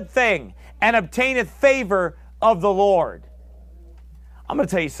a good thing and obtaineth favor of the Lord. I'm going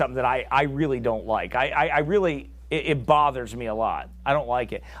to tell you something that I really don't like. It bothers me a lot. I don't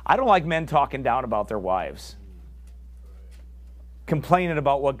like it. I don't like men talking down about their wives. Complaining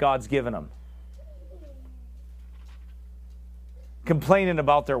about what God's given them. Complaining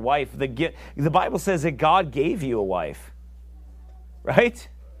about their wife. The Bible says that God gave you a wife. Right?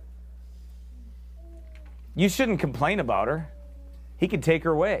 You shouldn't complain about her. He can take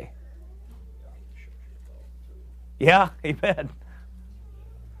her away. Yeah, amen.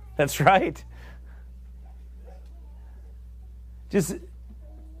 That's right.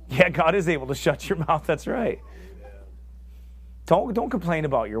 God is able to shut your mouth. That's right. Don't complain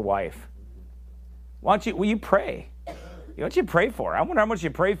about your wife. Will you pray? Why don't you pray for her? I wonder how much you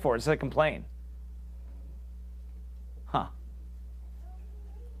pray for her instead of complain. Huh.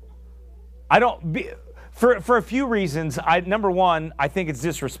 For a few reasons. Number one, I think it's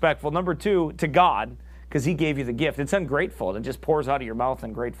disrespectful. Number two, to God, because He gave you the gift. It's ungrateful. It just pours out of your mouth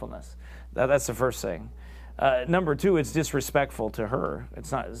ungratefulness. That's the first thing. Number two, it's disrespectful to her.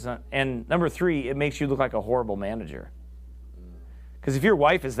 It's not. And number three, it makes you look like a horrible manager. Because if your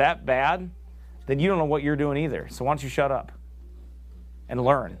wife is that bad, then you don't know what you're doing either. So why don't you shut up and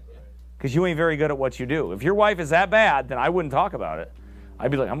learn? Because you ain't very good at what you do. If your wife is that bad, then I wouldn't talk about it. I'd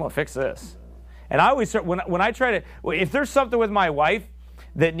be like, I'm going to fix this. And I always start, when I try to, if there's something with my wife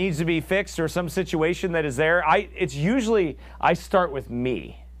that needs to be fixed or some situation that is there, it's usually, I start with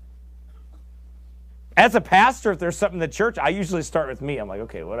me. As a pastor, if there's something in the church, I usually start with me. I'm like,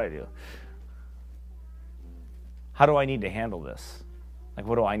 okay, what do I do? How do I need to handle this? Like,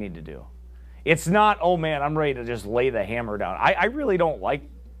 what do I need to do? It's not, oh man, I'm ready to just lay the hammer down. I really don't like,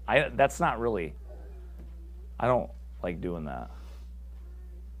 that's not really, I don't like doing that.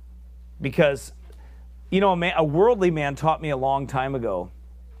 Because, a worldly man taught me a long time ago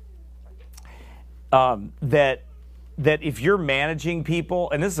that if you're managing people,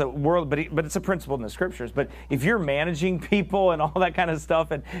 and this is a world, but it's a principle in the scriptures, but if you're managing people and all that kind of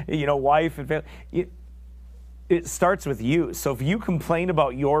stuff, and, wife and family, it starts with you. So if you complain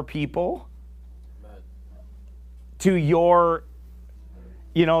about your people to your,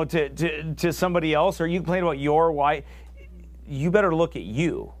 to somebody else, or you complain about your wife, you better look at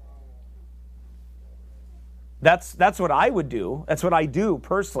you. That's what I would do. That's what I do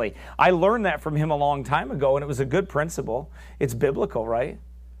personally. I learned that from him a long time ago, and it was a good principle. It's biblical, right?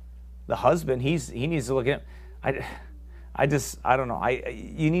 The husband, he needs to look at him. I don't know.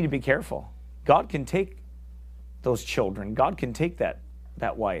 You need to be careful. God can take those children. God can take that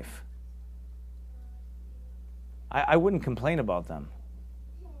wife. I wouldn't complain about them.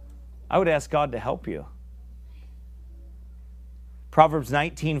 I would ask God to help you. Proverbs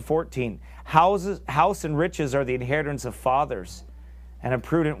 19:14. House and riches are the inheritance of fathers, and a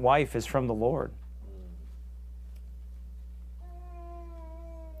prudent wife is from the Lord.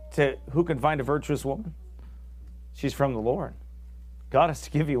 Who can find a virtuous woman? She's from the Lord. God has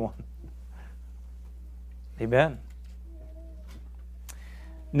to give you one. Amen.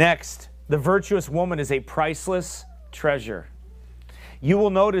 Next, the virtuous woman is a priceless treasure. You will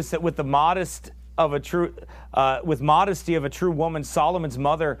notice that with the modesty of a true woman, Solomon's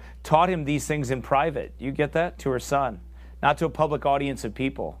mother taught him these things in private. You get that? To her son, not to a public audience of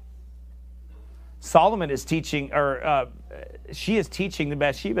people. Solomon is teaching, she is teaching,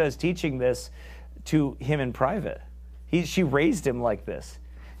 Bathsheba is teaching this to him in private. She raised him like this.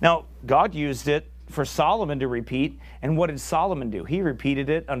 Now, God used it for Solomon to repeat, and what did Solomon do? He repeated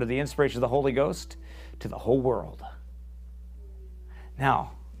it under the inspiration of the Holy Ghost to the whole world.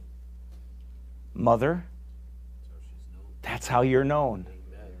 Now, mother, that's how you're known.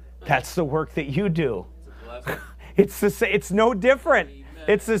 That's the work that you do. It's no different.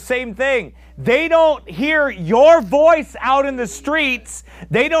 It's the same thing. They don't hear your voice out in the streets.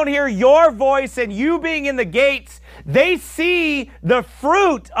 They don't hear your voice and you being in the gates. They see the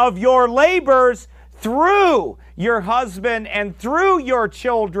fruit of your labors through your husband and through your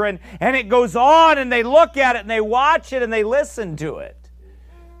children. And it goes on, and they look at it and they watch it and they listen to it.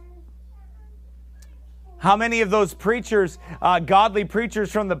 How many of those preachers, godly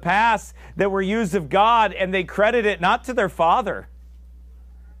preachers from the past that were used of God, and they credit it not to their father.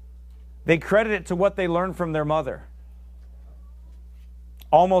 They credit it to what they learned from their mother.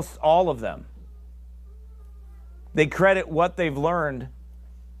 Almost all of them. They credit what they've learned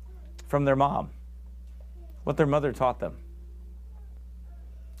from their mom. What their mother taught them.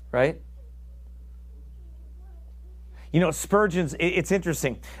 Right? You know, Spurgeon's, it's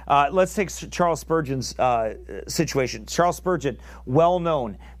interesting. Let's take Charles Spurgeon's situation. Charles Spurgeon, well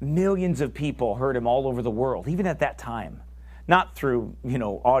known. Millions of people heard him all over the world, even at that time. Not through,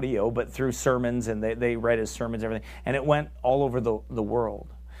 audio, but through sermons, and they read his sermons and everything. And it went all over the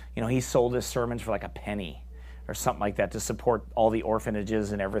world. He sold his sermons for like a penny or something like that to support all the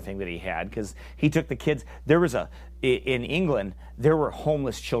orphanages and everything that he had, because he took the kids. In England, there were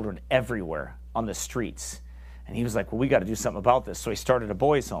homeless children everywhere on the streets. And he was like, well, we got to do something about this. So he started a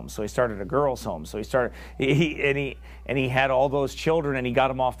boys' home. So he started a girls' home. So he had all those children, and he got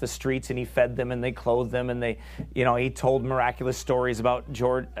them off the streets, and he fed them, and they clothed them, and he told miraculous stories about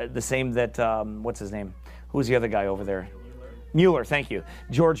George, the same that, what's his name? Who's the other guy over there? Mueller, thank you.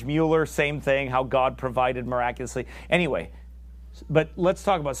 George Mueller, same thing, how God provided miraculously. Anyway, but let's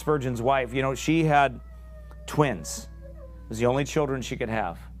talk about Spurgeon's wife. She had twins. It was the only children she could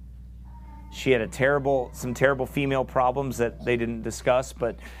have. She had some terrible female problems that they didn't discuss,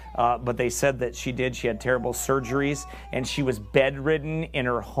 but they said that she did. She had terrible surgeries, and she was bedridden in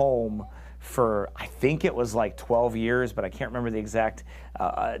her home for, I think it was like 12 years, but I can't remember the exact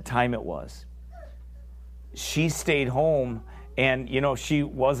time it was. She stayed home, and, she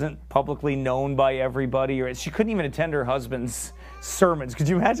wasn't publicly known by everybody, or she couldn't even attend her husband's sermons. Could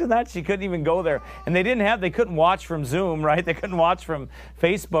you imagine that? She couldn't even go there. And they couldn't watch from Zoom, right? They couldn't watch from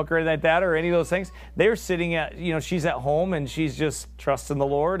Facebook or anything like that, or any of those things. They're sitting at, she's at home, and she's just trusting the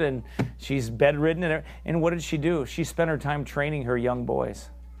Lord, and she's bedridden. And what did she do? She spent her time training her young boys.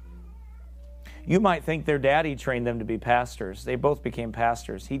 You might think their daddy trained them to be pastors. They both became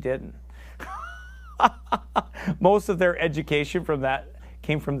pastors. He didn't. Most of their education from that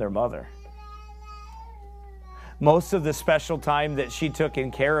came from their mother. Most of the special time that she took in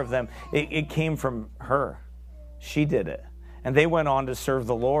care of them, it came from her. She did it. And they went on to serve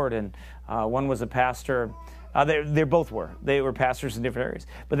the Lord. And one was a pastor. They both were. They were pastors in different areas.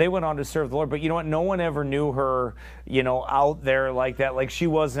 But they went on to serve the Lord. But you know what? No one ever knew her, out there like that. Like, she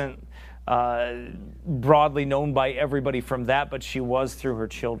wasn't broadly known by everybody from that, but she was through her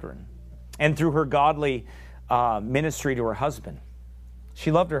children. And through her godly ministry to her husband.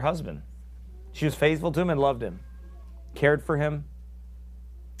 She loved her husband. She was faithful to him and loved him. Cared for him.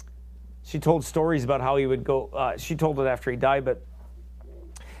 She told stories about how he would go, she told it after he died, but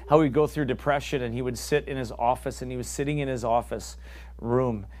how he would go through depression, and he would sit in his office, and he was sitting in his office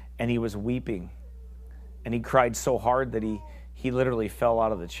room, and he was weeping. And he cried so hard that he literally fell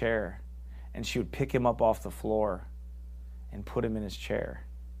out of the chair. And she would pick him up off the floor and put him in his chair.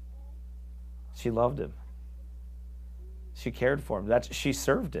 She loved him. She cared for him. She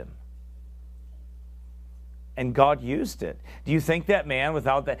served him. And God used it. Do you think that man,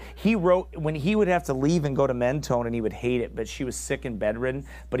 without that, he wrote, when he would have to leave and go to Mentone, and he would hate it, but she was sick and bedridden,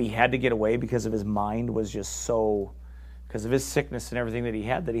 but he had to get away because of his mind was just so because of his sickness and everything that he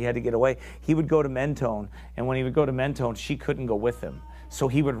had to get away. He would go to Mentone, and when he would go to Mentone, she couldn't go with him. So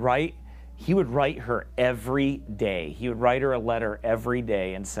he would write her every day. He would write her a letter every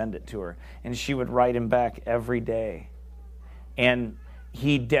day and send it to her, and she would write him back every day. And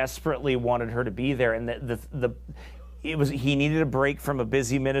he desperately wanted her to be there, and he needed a break from a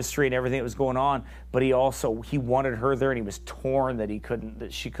busy ministry and everything that was going on, but he wanted her there, and he was torn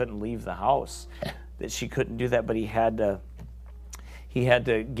that she couldn't leave the house, that she couldn't do that, but he had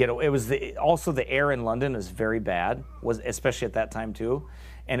to get away. It was also the air in London was very bad, especially at that time too,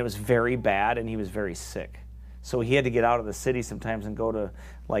 and it was very bad, and he was very sick, so he had to get out of the city sometimes and go to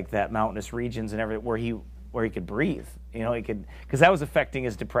like that mountainous regions and everything where he could breathe, because that was affecting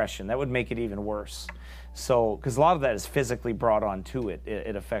his depression. That would make it even worse. So, because a lot of that is physically brought on to it.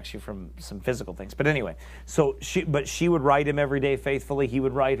 It affects you from some physical things. But anyway, she would write him every day faithfully. He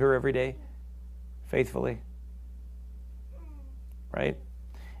would write her every day faithfully. Right?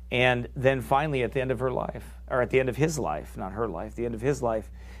 And then finally at the end of her life, or at the end of his life, not her life, the end of his life,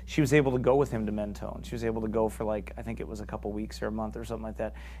 she was able to go with him to Mentone. She was able to go for I think it was a couple weeks or a month or something like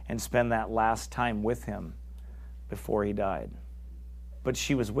that, and spend that last time with him before he died. But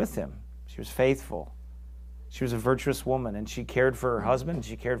she was with him. She was faithful. She was a virtuous woman, and she cared for her husband, and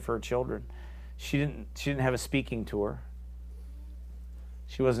she cared for her children. She didn't have a speaking tour.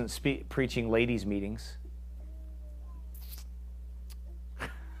 She wasn't preaching ladies' meetings.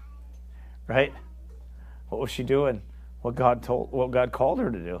 Right? What was she doing? What God called her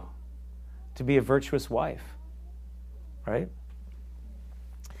to do. To be a virtuous wife. Right?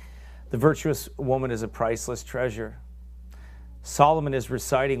 The virtuous woman is a priceless treasure. Solomon is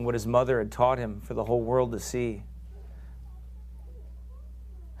reciting what his mother had taught him for the whole world to see.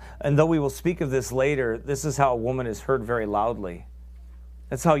 And though we will speak of this later, this is how a woman is heard very loudly.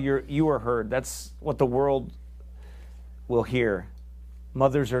 That's how you are heard. That's what the world will hear.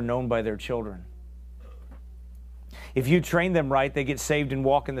 Mothers are known by their children. If you train them right, they get saved and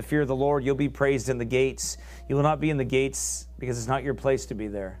walk in the fear of the Lord. You'll be praised in the gates. You will not be in the gates because it's not your place to be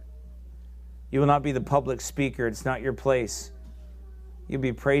there. You will not be the public speaker. It's not your place. You'll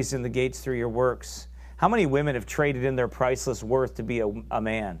be praised in the gates through your works. How many women have traded in their priceless worth to be a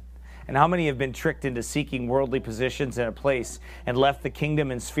man? And how many have been tricked into seeking worldly positions in a place and left the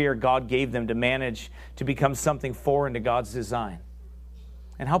kingdom and sphere God gave them to manage to become something foreign to God's design?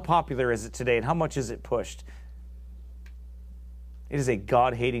 And how popular is it today, and how much is it pushed? It is a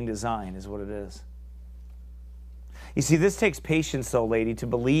God-hating design, is what it is. You see, this takes patience, though, lady, to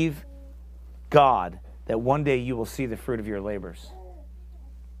believe God that one day you will see the fruit of your labors.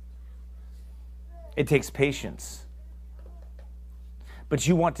 It takes patience. But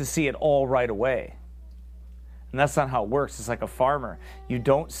you want to see it all right away. And that's not how it works. It's like a farmer. You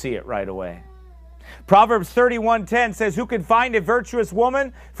don't see it right away. Proverbs 31:10 says, "Who can find a virtuous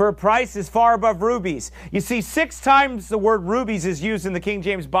woman? For her price is far above rubies." You see, 6 times the word rubies is used in the King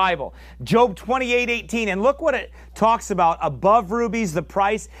James Bible. Job 28:18. And look what it talks about. Above rubies, the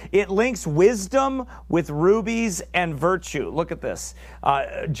price. It links wisdom with rubies and virtue. Look at this.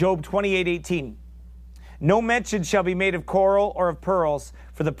 Job 28:18. "No mention shall be made of coral or of pearls,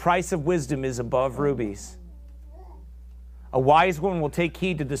 for the price of wisdom is above rubies." A wise woman will take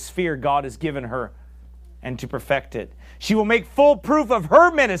heed to the sphere God has given her and to perfect it. She will make full proof of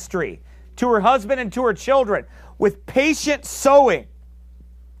her ministry to her husband and to her children. With patient sowing,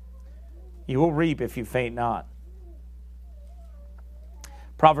 you will reap if you faint not.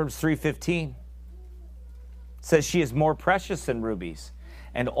 Proverbs 3:15 says, "She is more precious than rubies,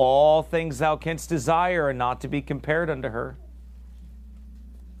 and all things thou canst desire are not to be compared unto her."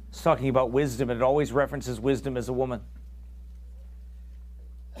 It's talking about wisdom, and it always references wisdom as a woman.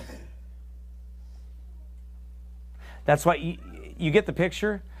 That's why you get the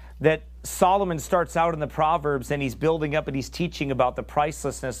picture that Solomon starts out in the Proverbs, and he's building up and he's teaching about the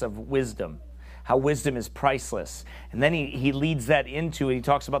pricelessness of wisdom, how wisdom is priceless. And then he leads that into, and he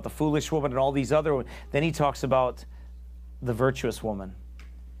talks about the foolish woman and all these other, then he talks about the virtuous woman,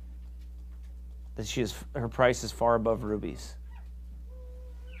 that her price is far above rubies.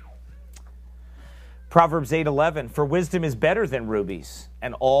 Proverbs 8:11, "For wisdom is better than rubies,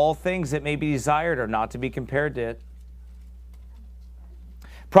 and all things that may be desired are not to be compared to it."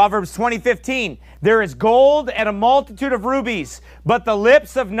 Proverbs 20:15, "There is gold and a multitude of rubies, but the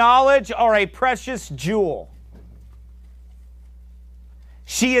lips of knowledge are a precious jewel."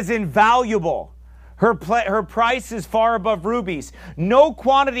 She is invaluable. Her price is far above rubies. No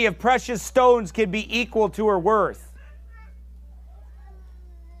quantity of precious stones can be equal to her worth.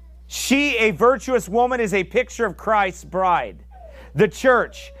 She, a virtuous woman, is a picture of Christ's bride, the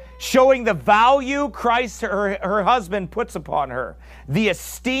church. showing the value Christ, her husband, puts upon her, the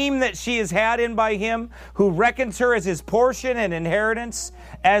esteem that she is had in by him, who reckons her as his portion and inheritance,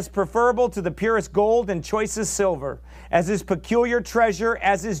 as preferable to the purest gold and choicest silver, as his peculiar treasure,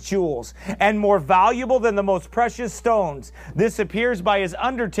 as his jewels, and more valuable than the most precious stones. This appears by his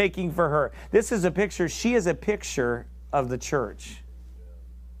undertaking for her. This is a picture. She is a picture of the church.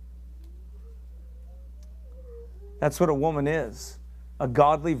 That's what a woman is. A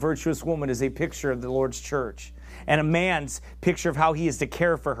godly, virtuous woman is a picture of the Lord's church. And a man's picture of how he is to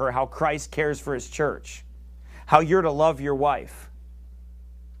care for her, how Christ cares for his church, how you're to love your wife.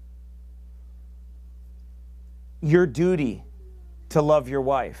 Your duty to love your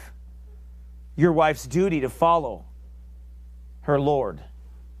wife. Your wife's duty to follow her Lord.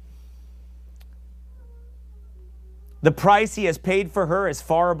 The price he has paid for her is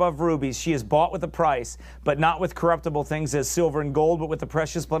far above rubies. She is bought with a price, but not with corruptible things as silver and gold, but with the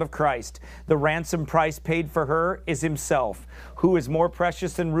precious blood of Christ. The ransom price paid for her is himself, who is more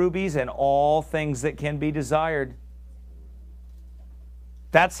precious than rubies and all things that can be desired.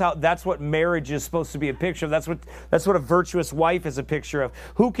 That's what marriage is supposed to be a picture of. That's what a virtuous wife is a picture of.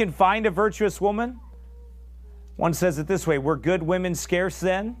 Who can find a virtuous woman? One says it this way: were good women scarce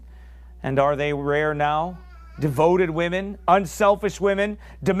then, and are they rare now? Devoted women, unselfish women,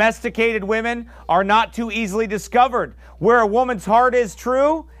 domesticated women are not too easily discovered. Where a woman's heart is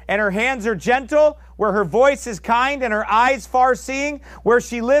true and her hands are gentle, where her voice is kind and her eyes far-seeing, where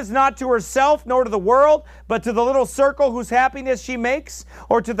she lives not to herself nor to the world, but to the little circle whose happiness she makes,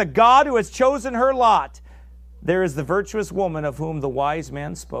 or to the God who has chosen her lot, there is the virtuous woman of whom the wise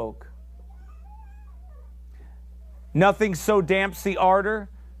man spoke. Nothing so damps the ardor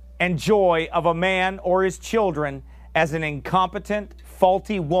and joy of a man or his children as an incompetent,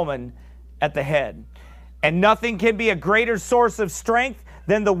 faulty woman at the head. And nothing can be a greater source of strength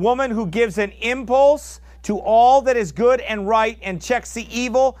than the woman who gives an impulse to all that is good and right and checks the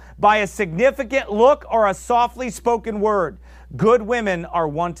evil by a significant look or a softly spoken word. Good women are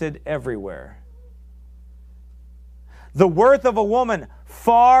wanted everywhere. The worth of a woman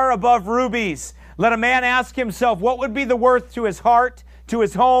far above rubies. Let a man ask himself, what would be the worth to his heart, to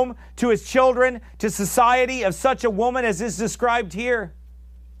his home, to his children, to society of such a woman as is described here?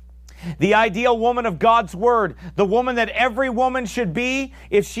 The ideal woman of God's Word, the woman that every woman should be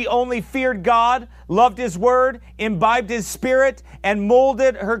if she only feared God, loved His Word, imbibed His Spirit, and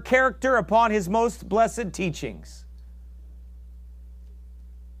molded her character upon His most blessed teachings.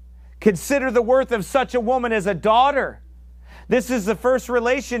 Consider the worth of such a woman as a daughter. This is the first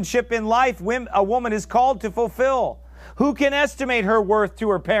relationship in life a woman is called to fulfill. Who can estimate her worth to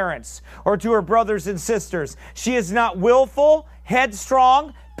her parents or to her brothers and sisters? She is not willful,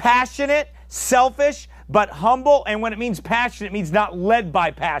 headstrong, passionate, selfish, but humble. And when it means passionate, it means not led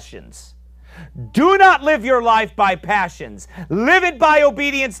by passions. Do not live your life by passions. Live it by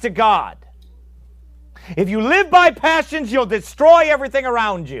obedience to God. If you live by passions, you'll destroy everything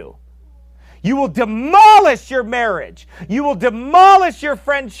around you. You will demolish your marriage. You will demolish your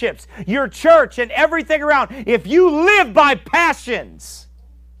friendships, your church, and everything around. If you live by passions,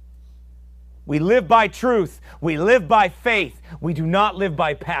 we live by truth. We live by faith. We do not live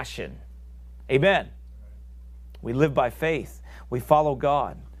by passion. Amen. We live by faith. We follow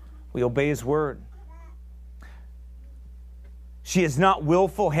God. We obey His Word. She is not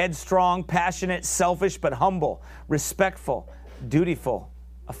willful, headstrong, passionate, selfish, but humble, respectful, dutiful,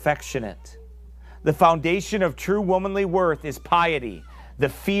 affectionate. The foundation of true womanly worth is piety, the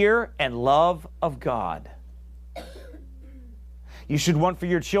fear and love of God. You should want for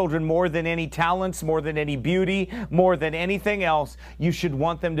your children more than any talents, more than any beauty, more than anything else. You should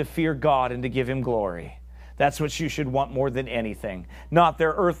want them to fear God and to give Him glory. That's what you should want more than anything. Not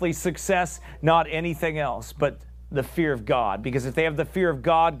their earthly success, not anything else, but the fear of God. Because if they have the fear of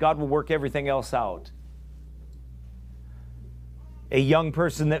God, God will work everything else out. A young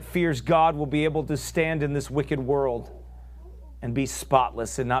person that fears God will be able to stand in this wicked world and be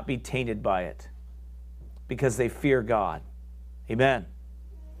spotless and not be tainted by it because they fear God. Amen.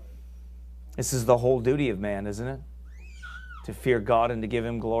 This is the whole duty of man, isn't it? To fear God and to give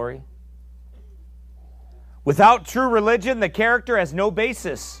Him glory. Without true religion, the character has no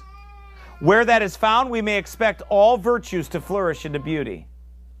basis. Where that is found, we may expect all virtues to flourish into beauty.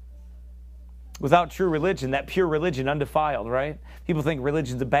 Without true religion, that pure religion, undefiled, right? People think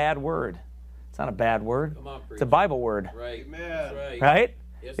religion's a bad word. It's not a bad word. It's a Bible word. Right. Amen. Right?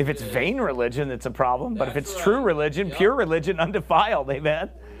 Yes, if it's vain religion, it's a problem. But if That's it's right. true religion, Yep. pure religion, undefiled,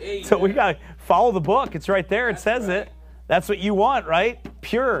 amen? Amen. So we got to follow the book. It's right there. It says right. it. That's what you want, right?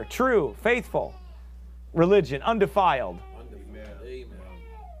 Pure, true, faithful religion, undefiled. Amen.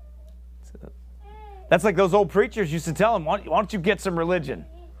 That's like those old preachers used to tell them, why don't you get some religion?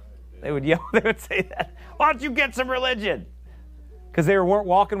 They would yell, they would say that. Why don't you get some religion? Because they weren't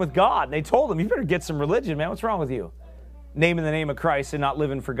walking with God. And they told them, you better get some religion, man. What's wrong with you? Naming the name of Christ and not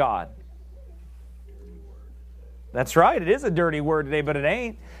living for God. That's right. It is a dirty word today, but it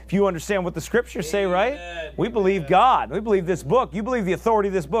ain't. If you understand what the scriptures say, right? We believe God. We believe this book. You believe the authority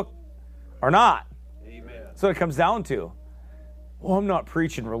of this book or not. Amen. That's what it comes down to. Well, I'm not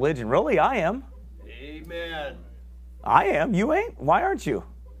preaching religion. Really, I am. Amen. I am. You ain't? Why aren't you?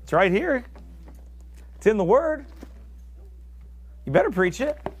 It's right here. It's in the Word. You better preach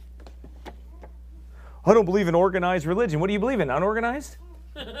it. I don't believe in organized religion. What do you believe in? Unorganized?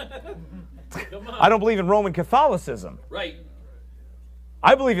 I don't believe in Roman Catholicism. Right.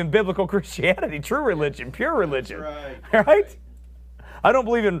 I believe in biblical Christianity, true religion, pure religion. Right. Right? I don't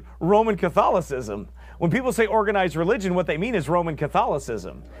believe in Roman Catholicism. When people say organized religion, what they mean is Roman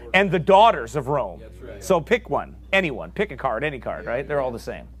Catholicism and the daughters of Rome. That's right. So pick one, anyone. Pick a card, any card, right? They're all the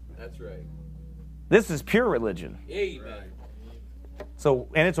same. That's right. This is pure religion. Amen. So,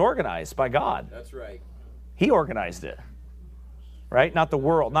 and it's organized by God. That's right. He organized it. Right? Not the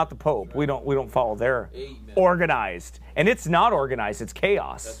world, not the Pope. We don't follow their Amen. organized. And it's not organized, it's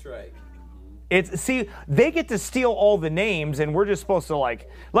chaos. That's right. See, they get to steal all the names, and we're just supposed to like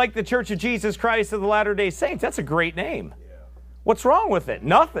the Church of Jesus Christ of the Latter-day Saints. That's a great name. Yeah. What's wrong with it?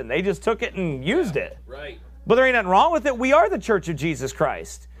 Nothing. They just took it and used it. Right. But there ain't nothing wrong with it. We are the Church of Jesus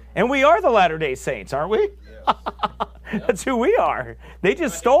Christ. And we are the Latter-day Saints, aren't we? Yeah. That's who we are. They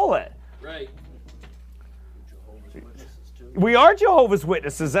just stole it. Right. We are Jehovah's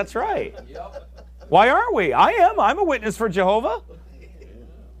Witnesses. That's right. Yep. Why aren't we? I am. I'm a witness for Jehovah.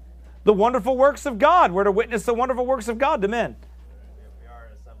 The wonderful works of God. We're to witness the wonderful works of God to men. We are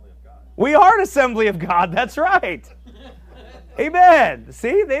an assembly of God. We are an assembly of God. That's right. Amen.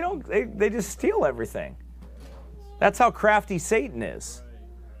 See, they just steal everything. That's how crafty Satan is.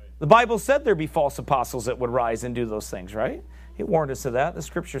 The Bible said there'd be false apostles that would rise and do those things, right? It warned us of that. The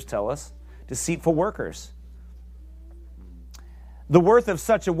scriptures tell us. Deceitful workers. The worth of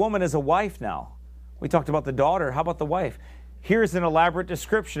such a woman is a wife now. We talked about the daughter. How about the wife? Here's an elaborate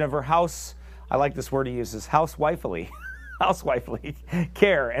description of her house. I like this word he uses, housewifely. Housewifely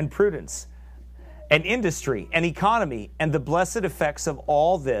care and prudence and industry and economy and the blessed effects of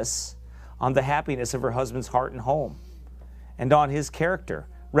all this on the happiness of her husband's heart and home and on his character,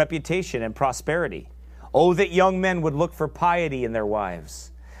 reputation, and prosperity. Oh, that young men would look for piety in their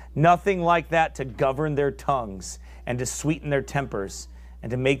wives. Nothing like that to govern their tongues and to sweeten their tempers and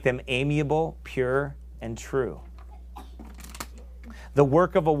to make them amiable, pure, and true. The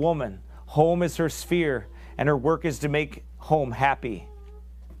work of a woman, home is her sphere, and her work is to make home happy,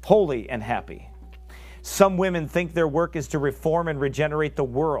 holy and happy. Some women think their work is to reform and regenerate the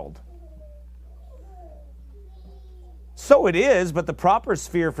world. So it is, but the proper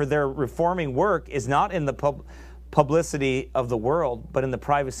sphere for their reforming work is not in the publicity of the world, but in the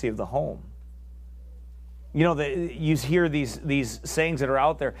privacy of the home. You know, you hear these sayings that are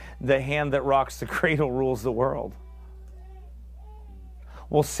out there, the hand that rocks the cradle rules the world.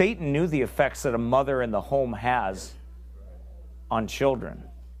 Well, Satan knew the effects that a mother in the home has on children.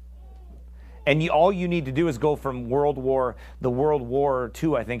 And all you need to do is go from World War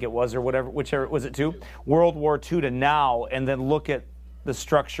II, I think it was, or whichever, was it II? World War II to now, and then look at the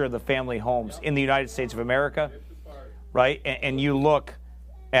structure of the family homes in the United States of America, right? And you look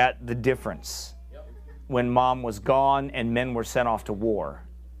at the difference when mom was gone and men were sent off to war.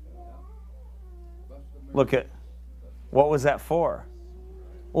 Look at, what was that for?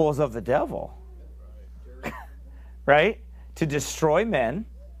 Well, it was of the devil. Right? To destroy men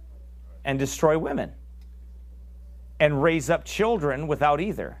and destroy women and raise up children without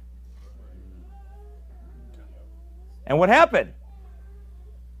either. And what happened?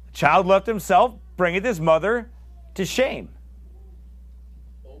 The child left himself, bringeth his mother to shame.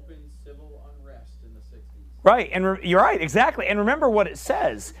 Open civil unrest in the 60s. Right, and you're right, exactly. And remember what it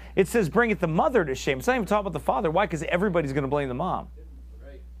says. It says, bringeth the mother to shame. It's not even talking about the father. Why? Because everybody's going to blame the mom.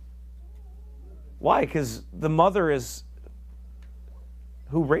 Right. Why? Because the mother is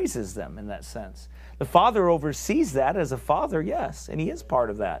who raises them in that sense. The father oversees that as a father, yes, and he is part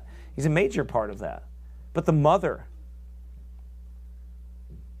of that. He's a major part of that. But the mother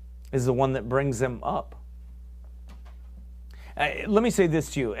is the one that brings them up. Let me say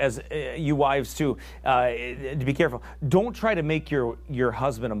this to you, as you wives too, to be careful. Don't try to make your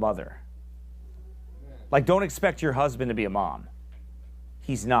husband a mother. Like, don't expect your husband to be a mom.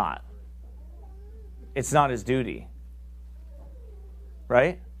 He's not. It's not his duty.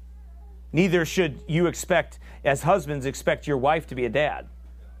 Right? Neither should you expect, as husbands, expect your wife to be a dad.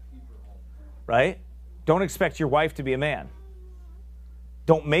 Right? Don't expect your wife to be a man.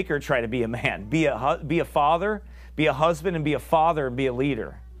 Don't make her try to be a man. Be a father, be a husband, and be a father, and be a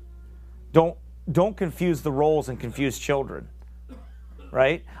leader. Don't confuse the roles and confuse children,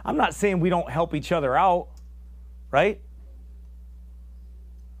 right? I'm not saying we don't help each other out, right?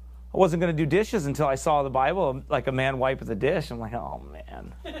 I wasn't going to do dishes until I saw the Bible, like a man wiping the dish. I'm like, oh,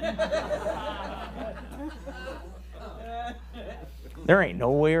 man. There ain't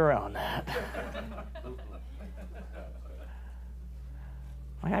no way around that.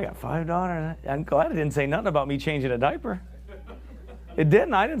 Like, I got 5 daughters. I'm glad it didn't say nothing about me changing a diaper. It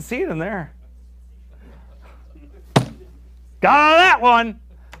didn't. I didn't see it in there. Got that one.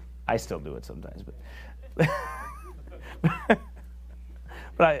 I still do it sometimes, but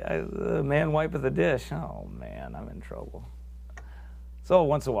but the man wiping the dish. Oh man, I'm in trouble. So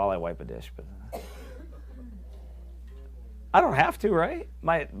once in a while I wipe a dish, but I don't have to, right?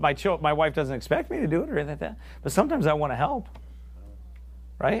 My wife doesn't expect me to do it or anything like that. But sometimes I want to help,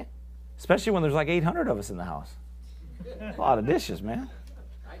 right? Especially when there's like 800 of us in the house. A lot of dishes, man.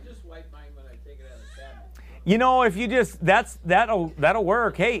 I just wipe mine when I take it out of the cabinet. You know, if you just that'll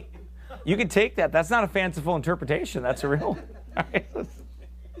work. Hey, you can take that. That's not a fanciful interpretation. That's a real.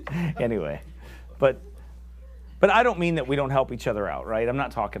 Anyway, but I don't mean that we don't help each other out, right? I'm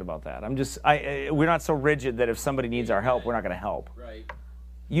not talking about that. We're not so rigid that if somebody needs our help, we're not going to help.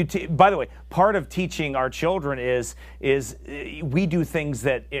 Right. By the way, part of teaching our children is we do things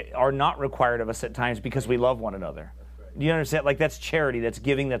that are not required of us at times because we love one another. Do you understand? Like, that's charity, that's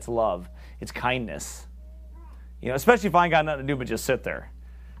giving, that's love. It's kindness. You know, especially if I ain't got nothing to do but just sit there,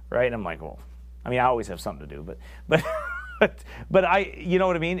 right? And I'm like, well, I mean, I always have something to do, but I, you know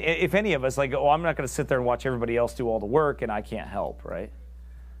what I mean? If any of us, like, oh, I'm not going to sit there and watch everybody else do all the work and I can't help, right?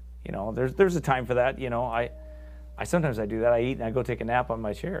 You know, there's a time for that. You know, I sometimes I do that. I eat and I go take a nap on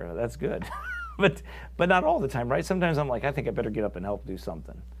my chair. That's good. but not all the time, right? Sometimes I'm like, I think I better get up and help do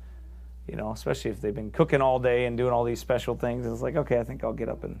something. You know, especially if they've been cooking all day and doing all these special things. It's like, okay, I think I'll get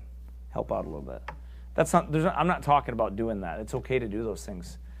up and help out a little bit. I'm not talking about doing that. It's okay to do those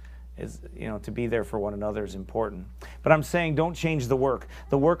things. You know, to be there for one another is important. But I'm saying don't change the work.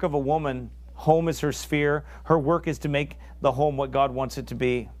 The work of a woman, home is her sphere. Her work is to make the home what God wants it to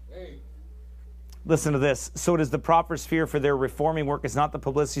be. Listen to this. So it is the proper sphere for their reforming work is not the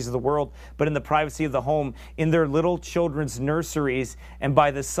publicities of the world, but in the privacy of the home, in their little children's nurseries, and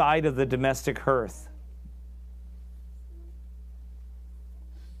by the side of the domestic hearth.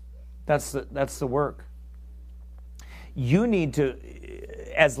 That's the work. You need to,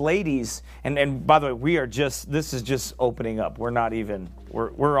 as ladies, and by the way, this is just opening up.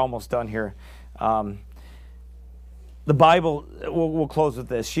 We're almost done here. The Bible, we'll close with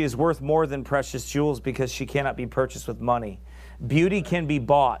this. She is worth more than precious jewels because she cannot be purchased with money. Beauty can be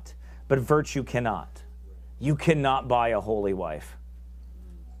bought, but virtue cannot. You cannot buy a holy wife.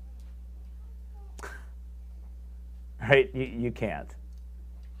 Right? You can't.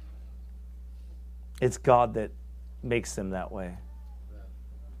 It's God that makes them that way.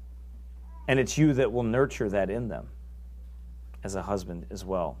 And it's you that will nurture that in them as a husband as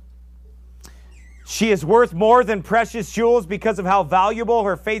well. She is worth more than precious jewels because of how valuable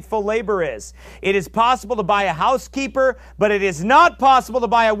her faithful labor is. It is possible to buy a housekeeper, but it is not possible to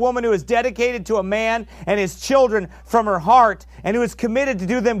buy a woman who is dedicated to a man and his children from her heart and who is committed to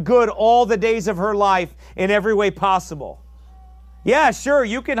do them good all the days of her life in every way possible. Yeah, sure,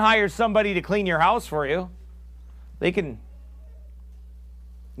 you can hire somebody to clean your house for you. You can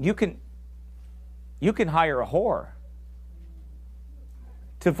hire a whore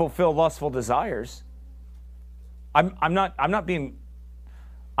to fulfill lustful desires. I'm not being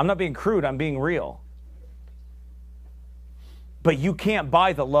crude, I'm being real. But you can't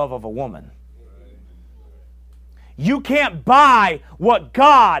buy the love of a woman. You can't buy what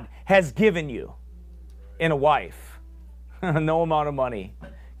God has given you in a wife. No amount of money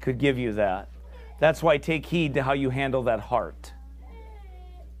could give you that. That's why take heed to how you handle that heart.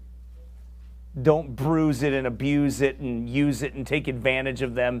 Don't bruise it and abuse it and use it and take advantage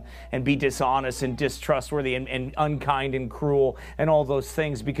of them and be dishonest and distrustworthy and unkind and cruel and all those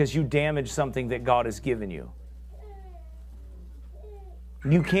things because you damage something that God has given you.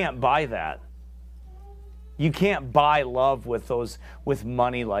 You can't buy that. You can't buy love with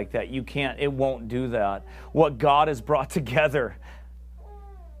money like that. You can't. It won't do that. What God has brought together,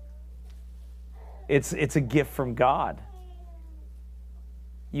 it's a gift from God.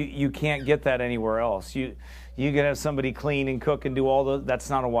 You can't get that anywhere else. You can have somebody clean and cook and do all those. That's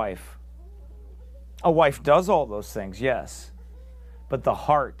not a wife. A wife does all those things, yes. But the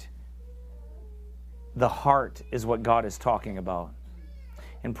heart is what God is talking about.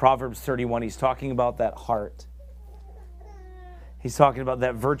 in Proverbs 31. He's talking about that heart. He's talking about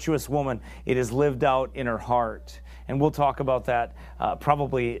that virtuous woman. It is lived out in her heart. And we'll talk about that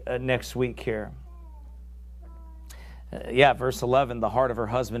probably next week here. Verse 11, the heart of her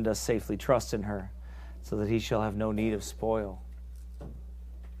husband does safely trust in her, so that he shall have no need of spoil.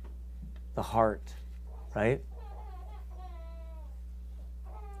 The heart, right?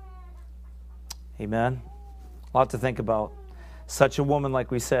 Amen. A lot to think about. Such a woman, like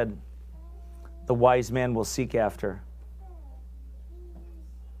we said, the wise man will seek after.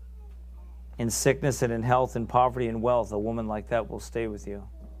 In sickness and in health, in poverty and wealth, a woman like that will stay with you.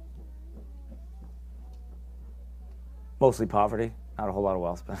 Mostly poverty, not a whole lot of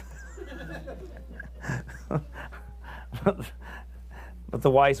wealth, but the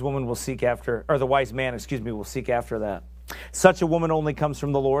wise woman will seek after, or the wise man, will seek after that. Such a woman only comes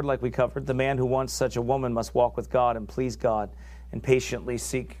from the Lord, like we covered. The man who wants such a woman must walk with God and please God and patiently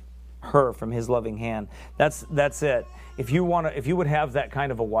seek her from his loving hand. That's it. If you would have that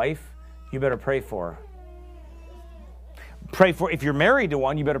kind of a wife, you better pray for her. If you're married to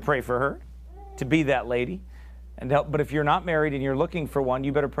one, you better pray for her to be that lady. But if you're not married and you're looking for one,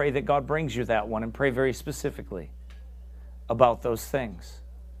 you better pray that God brings you that one, and pray very specifically about those things.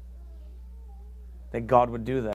 That God would do that.